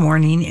early one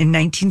morning in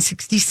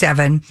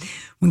 1967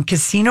 when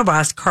casino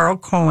boss Carl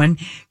Cohen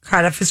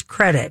cut off his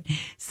credit.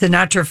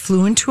 Sinatra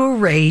flew into a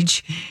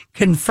rage,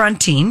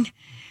 confronting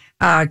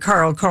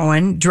Carl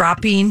Cohen,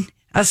 dropping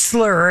a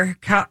slur.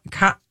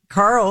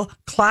 Carl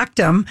clocked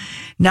him,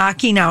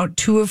 knocking out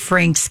 2 of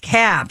Frank's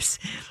caps.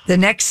 The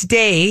next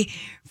day,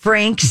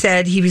 Frank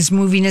said he was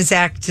moving his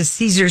act to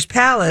Caesar's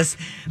Palace,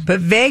 but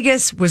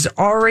Vegas was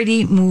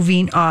already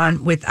moving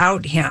on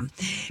without him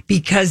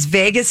because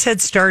Vegas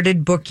had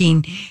started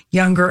booking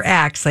younger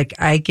acts like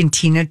Ike and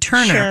Tina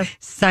Turner,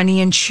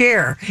 Sonny and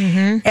Cher.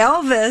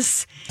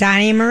 Elvis.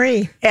 Donnie and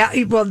Marie.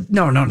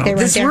 No.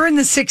 We're in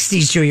the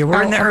 60s, Julia.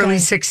 We're in the early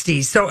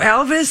 60s. So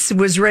Elvis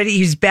was ready.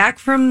 He was back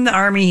from the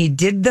Army. He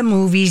did the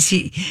movies.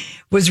 He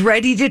was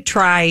ready to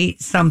try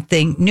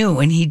something new,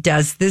 and he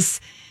does this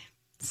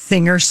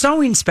singer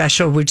sewing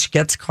special, which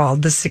gets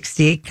called the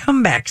 68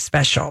 Comeback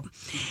Special.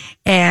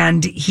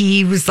 And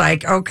he was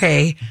like,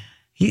 okay,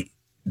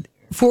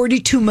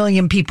 42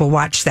 million people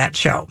watched that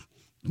show.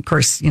 Of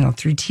course,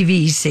 through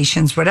TV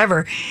stations,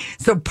 whatever.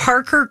 So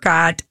Parker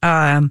got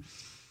Elvis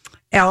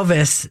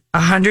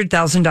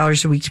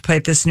 $100,000 a week to play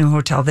at this new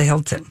hotel, the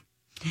Hilton.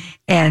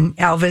 And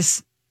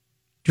Elvis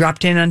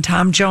dropped in on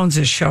Tom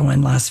Jones's show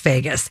in Las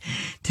Vegas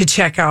to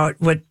check out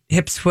what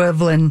hip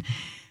swiveling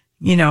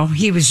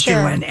he was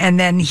doing. And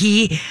then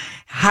he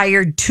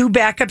hired 2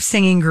 backup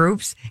singing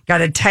groups, got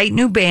a tight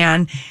new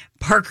band.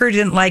 Parker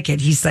didn't like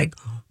it. He's like,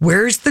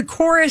 where's the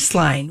chorus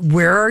line?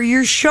 Where are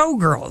your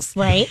showgirls?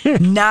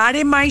 Right. Not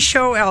in my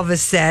show, Elvis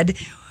said.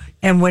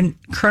 And when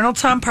Colonel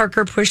Tom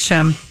Parker pushed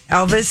him,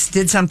 Elvis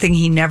did something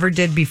he never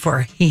did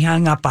before. He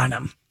hung up on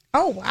him.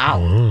 Oh,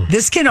 wow.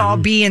 This can all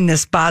be in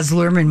this Baz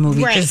Luhrmann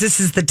movie because this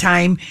is the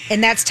time.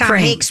 And that's Tom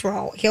Hanks'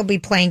 role. He'll be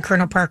playing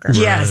Colonel Parker.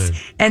 Yes.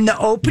 And the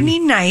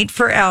opening night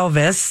for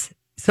Elvis,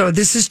 so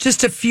this is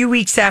just a few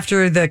weeks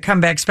after the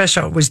comeback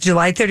special, it was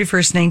July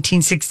 31st,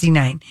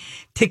 1969.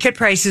 Ticket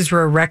prices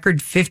were a record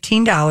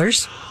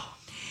 $15.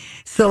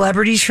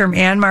 Celebrities from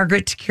Anne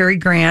Margaret to Cary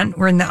Grant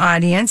were in the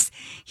audience.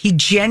 He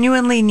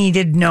genuinely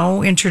needed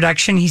no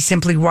introduction. He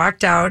simply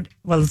walked out.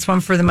 Well, it's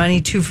one for the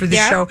money, two for the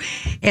show,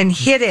 and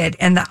hit it.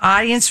 And the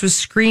audience was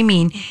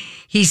screaming.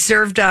 He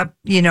served up,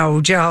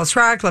 Jailhouse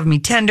Rock, Love Me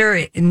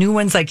Tender, new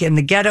ones like In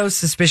the Ghetto,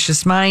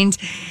 Suspicious Minds.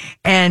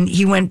 And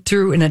he went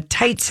through in a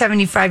tight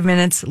 75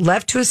 minutes,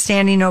 left to a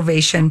standing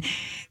ovation.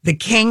 The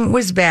King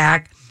was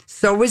back.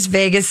 So was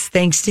Vegas,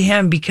 thanks to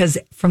him, because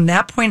from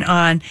that point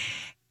on,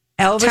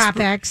 Elvis. Top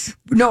X.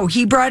 No,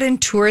 he brought in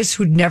tourists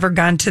who'd never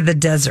gone to the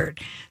desert.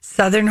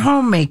 Southern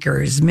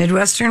homemakers,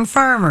 Midwestern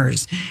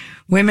farmers,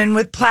 women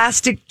with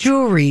plastic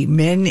jewelry,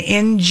 men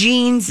in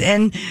jeans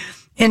and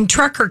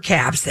trucker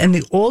caps. And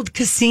the old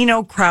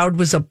casino crowd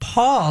was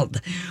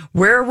appalled.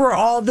 Where were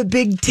all the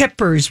big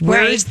tippers?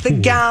 Where's the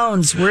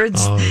gowns? Where's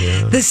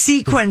the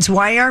sequins?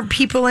 Why aren't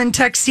people in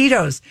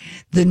tuxedos?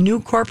 The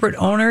new corporate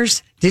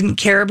owners didn't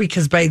care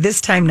because by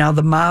this time now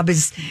the mob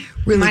is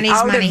really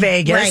out of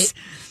Vegas. Right.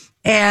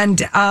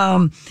 And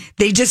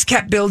they just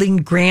kept building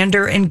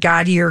grander and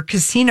gaudier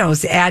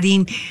casinos,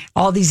 adding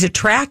all these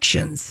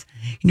attractions.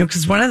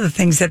 Because one of the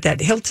things at that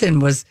Hilton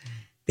was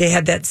they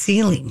had that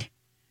ceiling.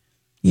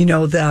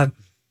 They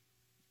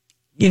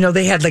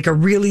had like a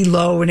really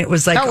low, and it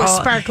was like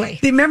sparkly.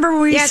 Remember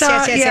when we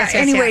saw? Yes,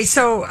 anyway,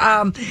 so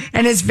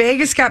and as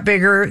Vegas got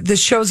bigger, the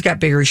shows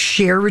got bigger.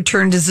 Cher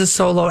returned as a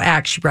solo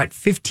act. She brought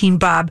 15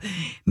 Bob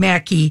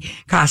Mackie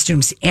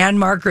costumes. Anne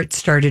Margaret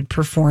started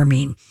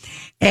performing.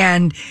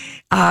 And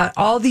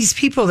all these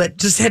people that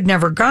just had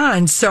never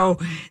gone. So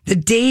the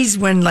days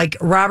when like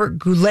Robert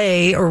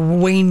Goulet or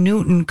Wayne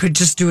Newton could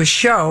just do a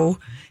show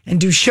and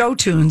do show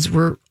tunes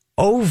were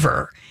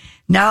over.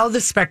 Now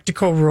the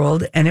spectacle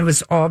ruled, and it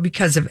was all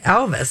because of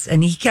Elvis.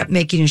 And he kept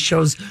making his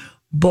shows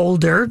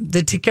bolder.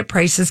 The ticket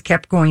prices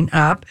kept going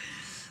up.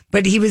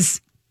 But he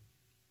was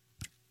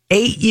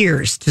 8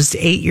 years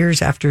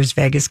after his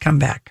Vegas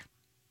comeback.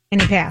 And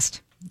he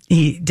passed.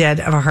 He died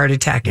of a heart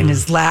attack. And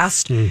his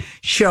last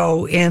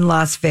show in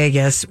Las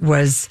Vegas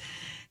was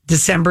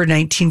December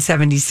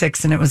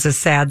 1976, and it was a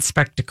sad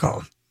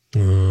spectacle.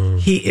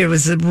 It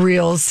was a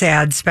real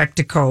sad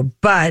spectacle,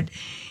 but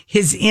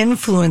his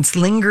influence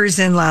lingers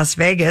in Las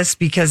Vegas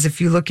because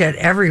if you look at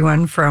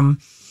everyone from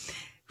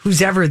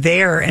who's ever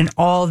there and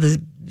all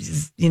the,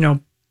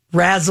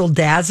 razzle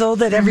dazzle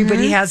that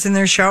everybody has in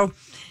their show,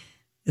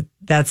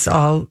 that's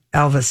all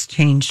Elvis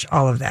changed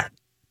all of that.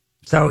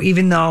 So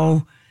even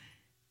though,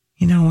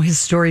 his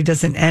story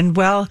doesn't end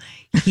well,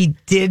 he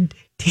did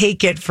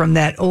take it from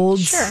that old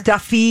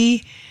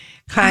stuffy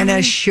kind of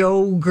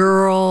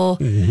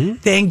showgirl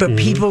thing. But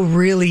people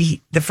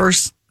really, the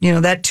first,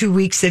 that 2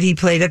 weeks that he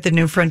played at the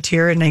New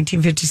Frontier in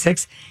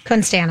 1956.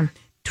 Couldn't stand him.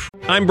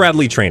 I'm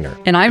Bradley Trainer.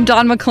 And I'm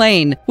Don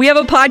McClain. We have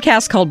a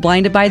podcast called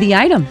Blinded by the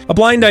Item. A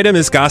blind item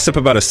is gossip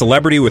about a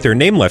celebrity with their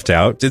name left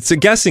out. It's a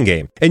guessing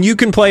game, and you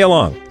can play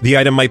along. The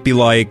item might be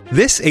like,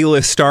 this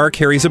A-list star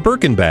carries a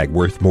Birkin bag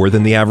worth more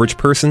than the average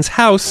person's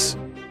house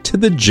to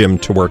the gym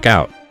to work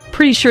out.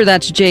 Pretty sure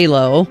that's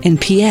J-Lo.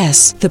 And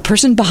P.S. the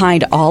person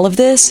behind all of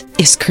this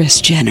is Kris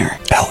Jenner,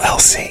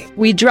 LLC.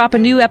 We drop a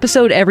new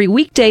episode every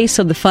weekday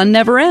so the fun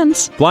never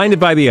ends. Blinded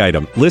by the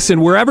Item.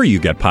 Listen wherever you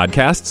get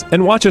podcasts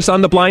and watch us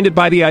on the Blinded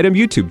by the Item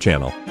YouTube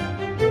channel.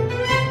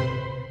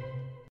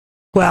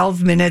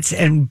 12 minutes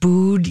and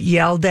booed,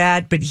 yelled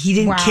at, but he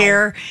didn't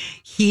care.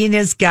 He and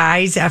his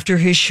guys, after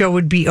his show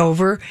would be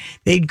over,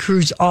 they'd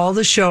cruise all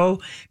the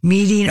show,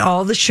 meeting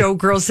all the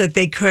showgirls that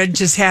they could,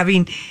 just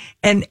having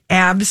an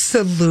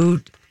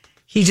absolute,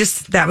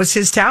 that was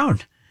his town.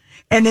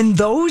 And in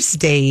those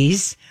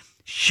days,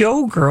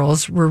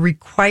 showgirls were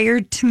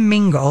required to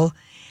mingle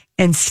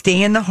and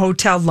stay in the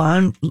hotel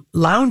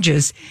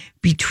lounges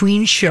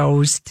between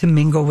shows to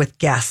mingle with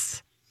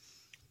guests.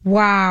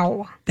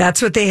 Wow.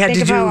 That's what they had to do.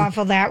 Think of how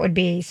awful that would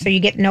be. So you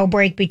get no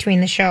break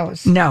between the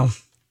shows. No.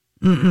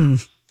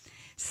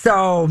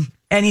 So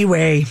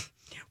anyway,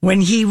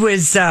 when he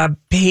was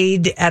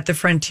paid at the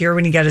Frontier,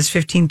 when he got his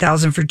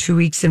 $15,000 for 2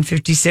 weeks in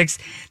 56,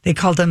 they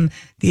called him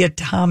the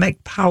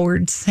atomic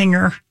powered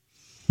singer.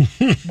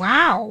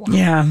 Wow.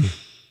 Yeah.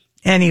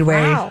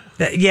 Anyway, wow.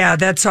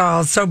 That's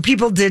all. So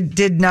people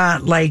did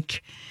not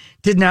like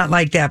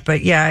that,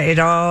 but yeah,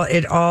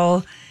 it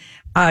all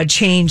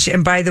changed.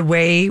 And by the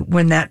way,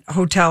 when that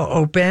hotel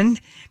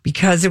opened,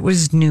 because it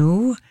was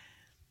new,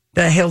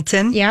 the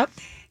Hilton. Yep.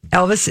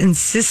 Elvis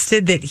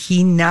insisted that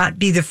he not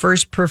be the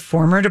first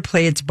performer to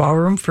play its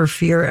ballroom for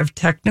fear of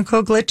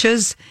technical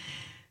glitches.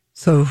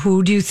 So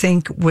who do you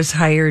think was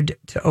hired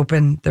to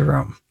open the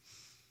room?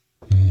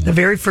 The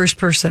very first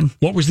person.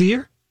 What was the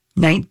year?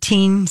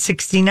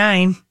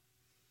 1969.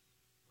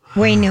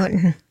 Wayne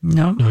Newton.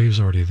 No, he was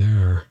already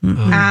there.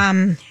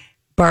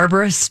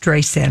 Barbara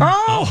Streisand.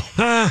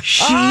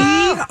 She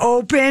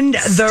opened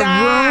the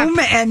room,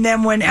 and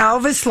then when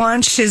Elvis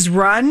launched his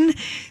run,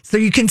 so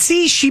you can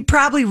see she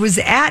probably was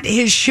at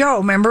his show.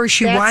 Remember,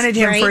 she wanted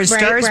him for A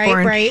Star Is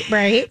Born.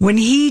 Right. When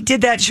he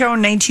did that show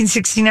in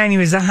 1969, he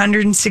was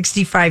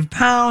 165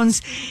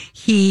 pounds.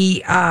 He,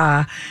 did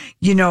all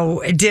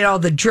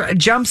the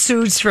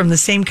jumpsuits from the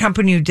same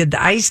company who did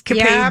the Ice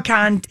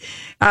Capade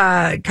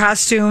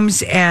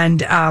costumes,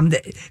 and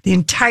the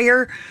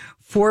entire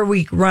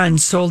 4-week run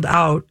sold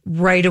out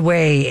right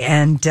away,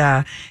 and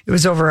it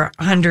was over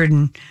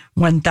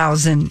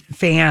 101,000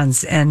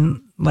 fans.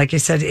 And like I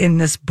said, in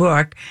this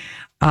book,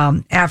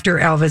 after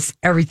Elvis,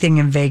 everything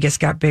in Vegas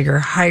got bigger,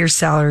 higher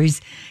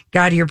salaries,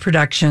 gaudier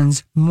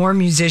productions, more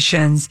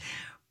musicians,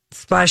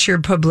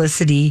 splashier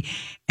publicity,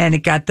 and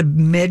it got the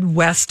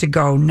Midwest to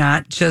go,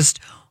 not just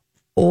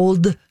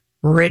old,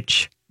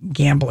 rich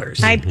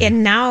gamblers.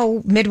 And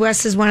now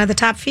Midwest is one of the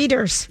top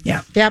feeders.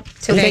 Yeah. Yep.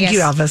 So thank you,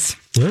 Elvis.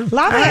 Yeah.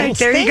 Love it. Right,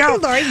 there Thank you go. you,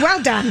 Lori.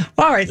 Well done.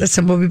 All right,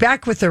 listen, we'll be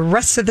back with the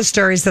rest of the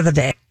stories of the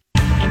day.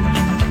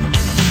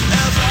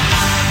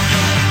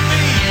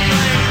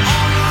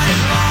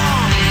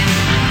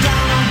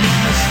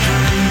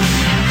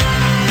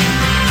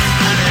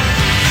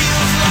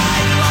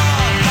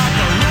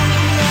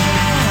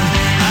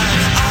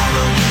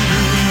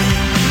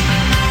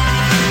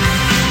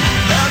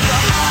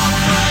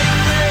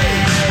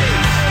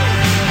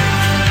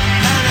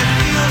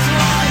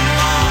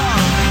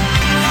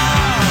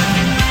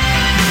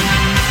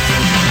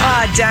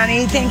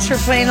 Donnie, thanks for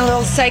playing a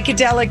little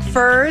Psychedelic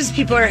Furs.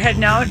 People are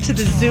heading out to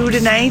the zoo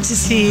tonight to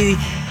see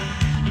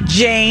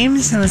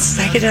James and the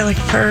Psychedelic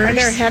Furs. Or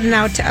they're heading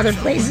out to other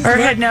places. Or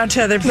heading out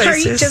to other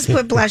places. Lori just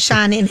put blush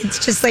on, and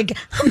it's just like a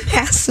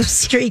massive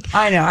streak.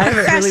 I know. I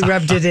haven't really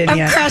rubbed it in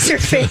yet. Across her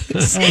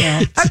face. I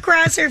know.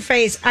 Across her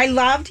face. I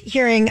loved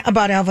hearing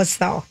about Elvis,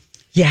 though.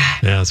 Yeah.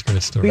 Yeah, that's a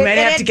great story. We might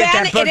have to get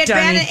that book, It had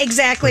Donnie. been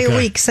exactly a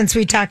week since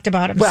we talked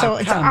about him, Well, so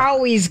it's come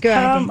always good.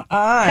 Come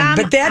on.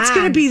 But that's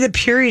going to be the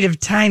period of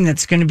time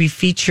that's going to be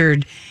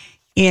featured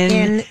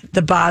in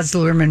the Baz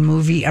Luhrmann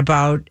movie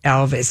about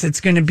Elvis.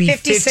 It's going to be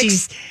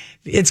 50s.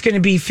 It's going to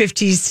be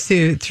 50s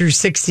through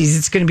 60s.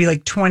 It's going to be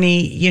like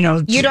 20, You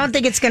don't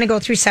think it's going to go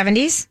through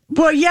 70s?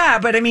 Well, yeah,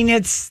 but I mean,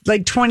 it's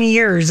like 20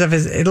 years of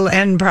his. It'll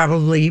end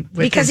probably with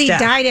because his he death.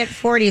 died at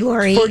 40,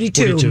 Lori.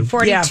 42.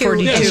 42. Yeah,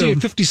 42. Yeah, so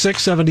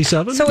 56,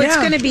 77. So it's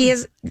going to be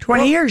his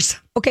 20 years.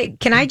 Okay,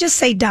 can I just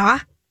say duh?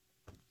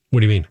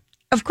 What do you mean?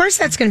 Of course,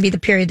 that's going to be the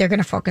period they're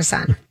going to focus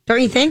on.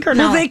 Don't you think, or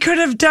no? Well, they could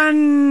have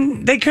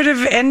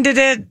ended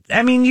it.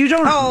 I mean, you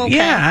don't. Oh, okay.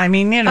 Yeah, I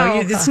mean,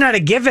 it's not a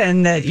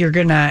given that you're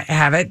going to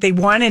have it. They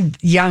wanted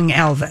young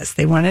Elvis.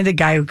 They wanted a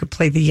guy who could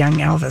play the young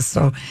Elvis.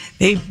 So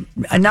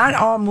not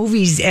all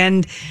movies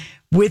end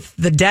with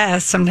the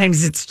death.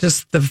 Sometimes it's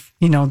just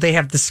they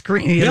have the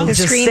screen. The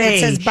screen that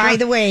says, by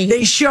the way.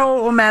 They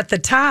show them at the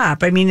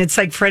top. I mean, it's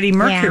like Freddie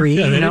Mercury.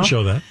 Yeah, they didn't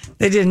show that.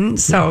 They didn't.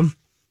 So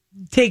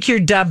take your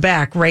dub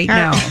back right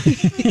now.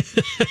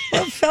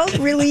 Well, it felt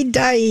really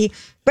dye.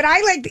 But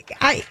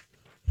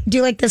do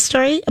you like this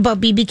story about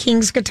B.B.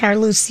 King's guitar,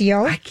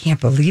 Lucille? I can't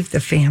believe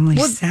the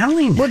family's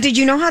selling it. Well, did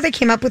you know how they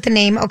came up with the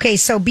name? Okay,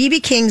 so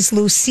B.B. King's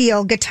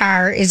Lucille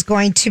guitar is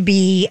going to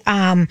be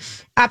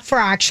up for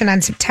auction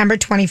on September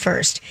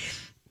 21st.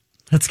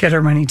 Let's get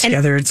our money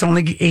together. It's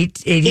only 80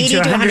 to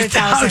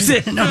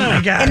 100,000. Oh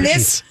my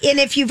gosh. And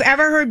if you've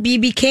ever heard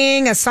B.B.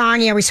 King, a song,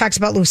 he always talks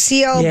about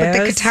Lucille, but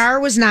the guitar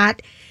was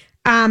not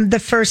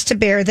the first to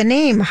bear the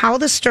name. How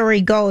the story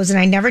goes, and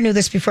I never knew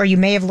this before, you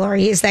may have,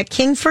 Lori, is that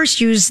King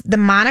first used the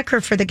moniker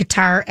for the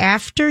guitar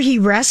after he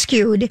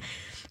rescued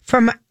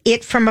from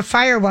a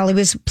fire while he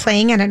was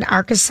playing at an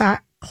Arkansas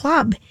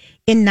club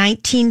in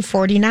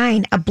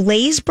 1949. A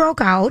blaze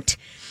broke out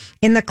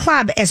in the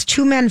club as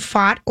two men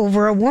fought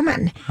over a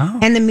woman.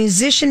 And the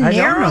musician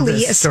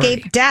narrowly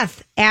escaped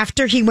death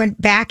after he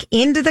went back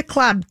into the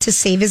club to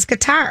save his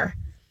guitar.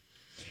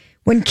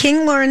 When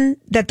King learned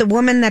that the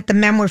woman that the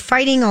men were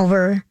fighting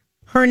over,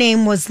 her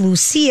name was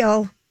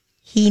Lucille,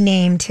 he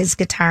named his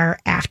guitar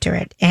after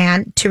it.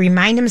 And to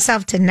remind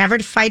himself to never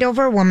fight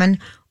over a woman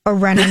or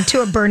run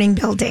into a burning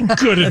building.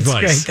 Good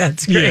advice.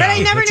 That's great. But I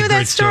never knew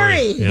that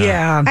story.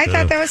 Yeah. I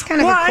thought that was kind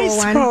of a cool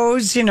one. I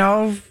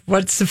suppose,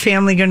 what's the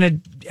family going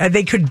to...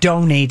 they could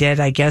donate it,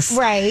 I guess.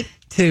 Right.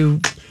 To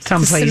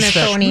someplace.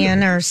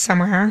 Smithsonian or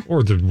somewhere.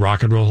 Or the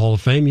Rock and Roll Hall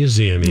of Fame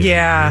Museum. Even,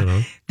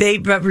 yeah.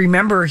 But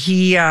remember,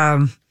 he...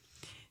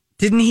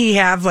 didn't he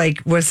have,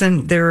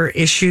 wasn't there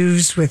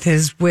issues with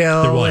his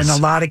will and a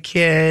lot of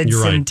kids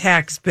and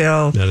tax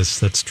bill?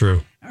 That's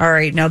true. All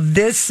right. Now,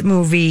 this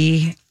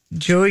movie,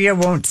 Julia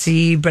won't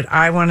see, but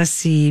I want to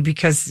see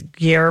because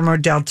Guillermo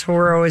del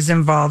Toro is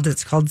involved.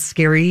 It's called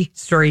Scary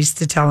Stories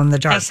to Tell in the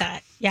Dark. I saw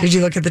it. Yeah. Did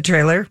you look at the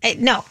trailer?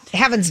 No.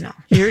 Heavens no.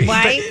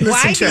 Why be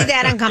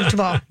that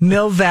uncomfortable?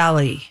 Mill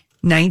Valley,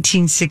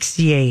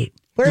 1968.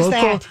 Where's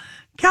that?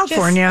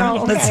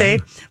 California, let's say.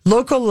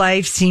 Local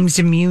life seems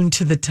immune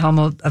to the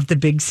tumult of the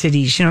big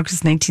cities,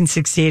 because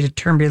 1968, a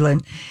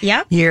turbulent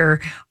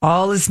year.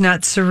 All is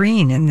not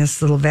serene in this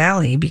little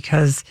valley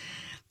because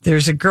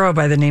There's a girl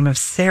by the name of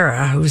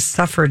Sarah who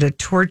suffered a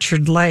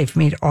tortured life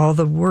made all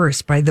the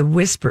worse by the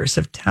whispers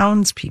of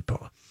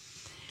townspeople.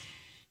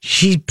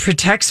 She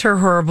protects her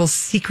horrible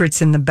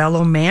secrets in the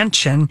Bellow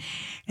Mansion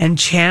and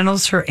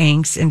channels her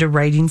angst into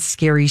writing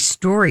scary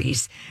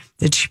stories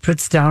that she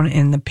puts down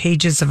in the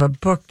pages of a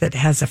book that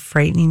has a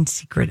frightening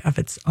secret of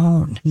its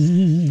own.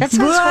 That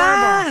sounds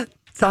horrible.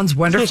 Sounds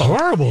wonderful. Sounds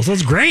horrible.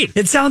 Sounds great.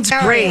 It sounds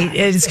great.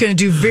 Yeah. It's going to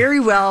do very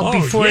well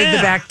before the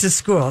back to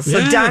school.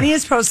 So Donnie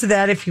has posted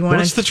that if you want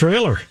What's the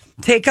trailer?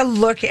 Take a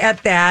look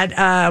at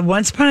that.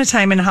 Once Upon a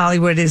Time in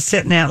Hollywood is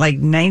sitting at like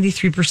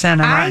 93% on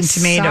Rotten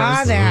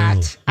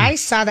Tomatoes. I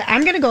saw that.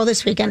 I'm going to go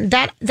this weekend.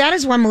 That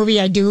is one movie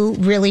I do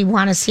really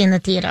want to see in the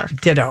theater.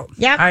 Ditto.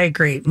 Yep. I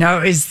agree. Now,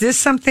 is this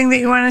something that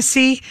you want to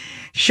see?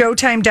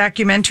 Showtime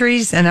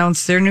Documentaries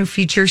announced their new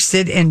feature,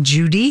 Sid and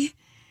Judy.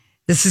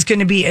 This is going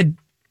to be an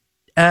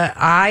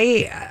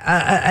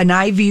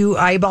eye view,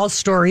 eyeball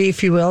story,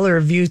 if you will, or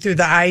a view through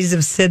the eyes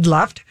of Sid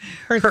Luft.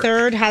 Her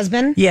third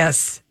husband?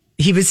 Yes.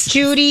 He was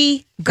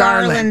Judy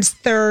Garland's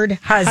third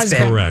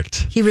husband.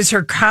 Correct. He was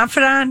her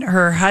confidant,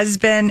 her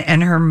husband,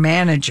 and her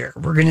manager.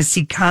 We're going to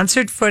see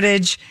concert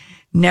footage,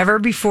 never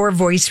before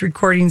voice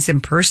recordings,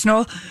 and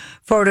personal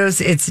photos.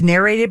 It's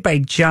narrated by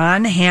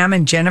John Hamm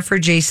and Jennifer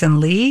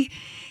Jason Leigh.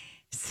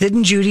 Sid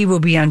and Judy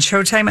will be on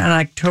Showtime on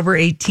October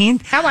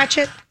 18th. I'll watch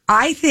it.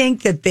 I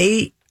think that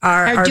they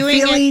are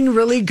feeling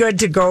really good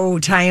to go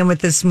tie in with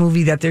this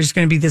movie, that there's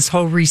going to be this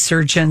whole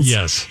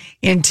resurgence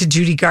into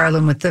Judy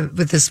Garland with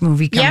this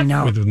movie coming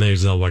out. With Renee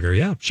Zellweger.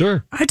 Yeah,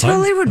 sure. I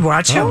totally would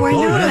watch it. Why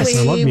not? Yes,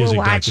 I love music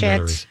watch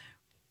documentaries. it.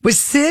 Was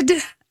Sid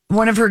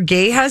one of her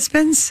gay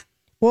husbands?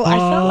 Well, I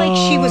felt like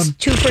she was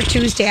 2 for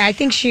Tuesday. I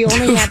think she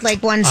only had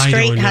like one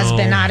straight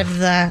husband out of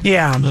the...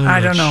 Yeah, I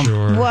don't know.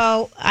 Sure.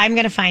 Well, I'm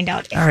going to find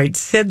out. All right,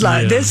 Sid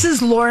Luft. This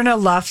is Lorna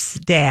Luft's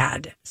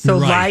dad. So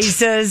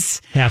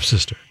Liza's...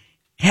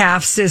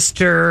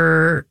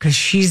 half-sister, because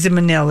she's a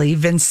Manilli,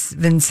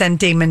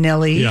 Vincente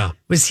Manilli. Yeah.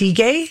 Was he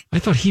gay? I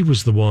thought he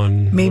was the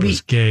one who was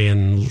gay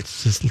and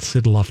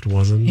Sid Luft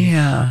wasn't.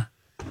 Yeah.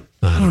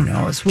 Who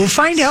knows? We'll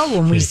find out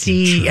when we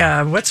see,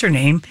 what's her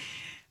name?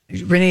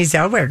 Renee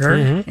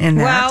Zellweger. And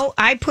well,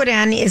 I put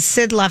in, is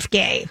Sid Luft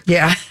gay?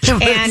 Yeah.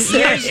 And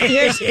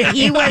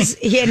he was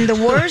in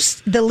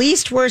the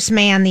least worst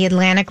man. The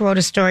Atlantic wrote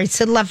a story.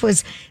 Sid Luft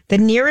was the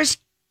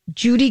nearest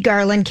Judy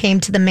Garland came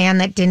to the man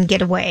that didn't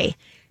get away.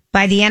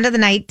 By the end of the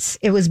night,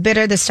 it was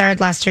bitter. The star had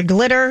lost her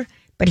glitter,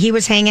 but he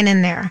was hanging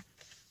in there.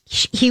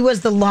 He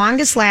was the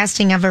longest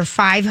lasting of her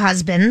 5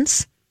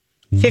 husbands,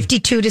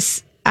 52 to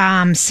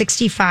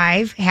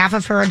 65, half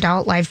of her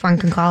adult life, one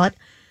can call it.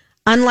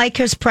 Unlike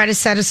his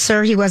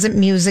predecessor, he wasn't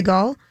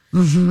musical.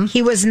 Mm-hmm.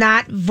 He was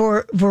not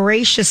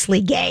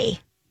voraciously gay.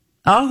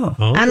 Oh.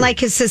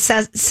 Unlike his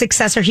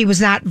successor, he was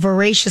not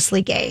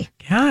voraciously gay.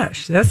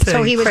 Gosh, that's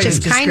so he was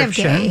just kind of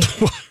gay.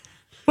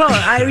 Well,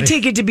 I would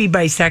take it to be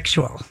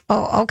bisexual.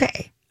 Oh,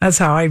 okay. That's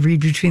how I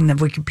read between the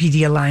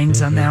Wikipedia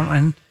lines on that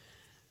one.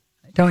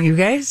 Don't you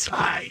guys?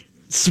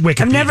 It's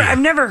Wikipedia. I've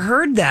never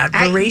heard that.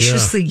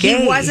 Voraciously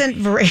gay. He wasn't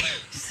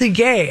voraciously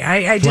gay.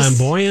 I just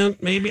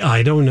flamboyant, maybe.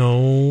 I don't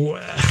know.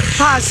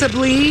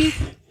 Possibly.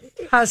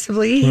 I don't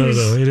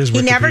know. It is.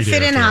 He never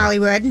fit in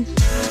Hollywood.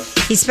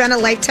 He spent a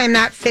lifetime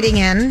not fitting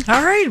in.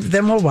 All right,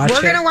 then we'll watch it.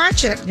 We're gonna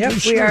watch it.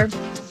 Yep, we are.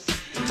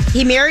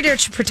 He married her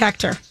to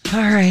protect her.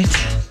 All right.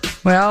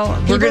 Well,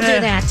 we're do gonna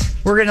that.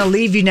 We're gonna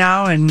leave you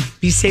now and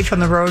be safe on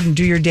the road and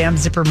do your damn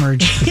zipper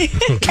merge.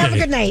 Have a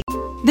good night.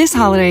 This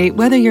holiday,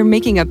 whether you're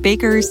making a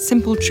Baker's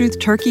Simple Truth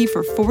turkey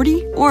for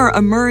 40 or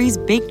a Murray's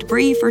Baked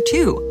Brie for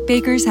 2,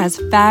 Baker's has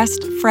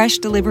fast, fresh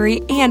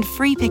delivery and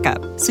free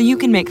pickup, so you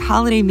can make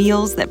holiday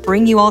meals that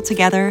bring you all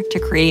together to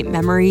create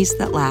memories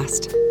that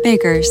last.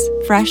 Baker's,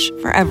 fresh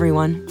for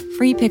everyone.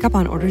 Free pickup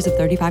on orders of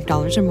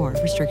 $35 or more.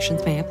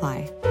 Restrictions may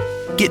apply.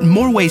 Get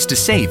more ways to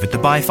save at the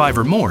Buy 5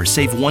 or More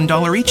Save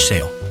 $1 each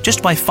sale.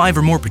 Just buy 5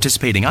 or more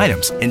participating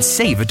items and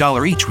save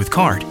 $1 each with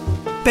card.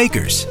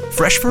 Baker's,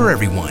 fresh for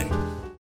everyone.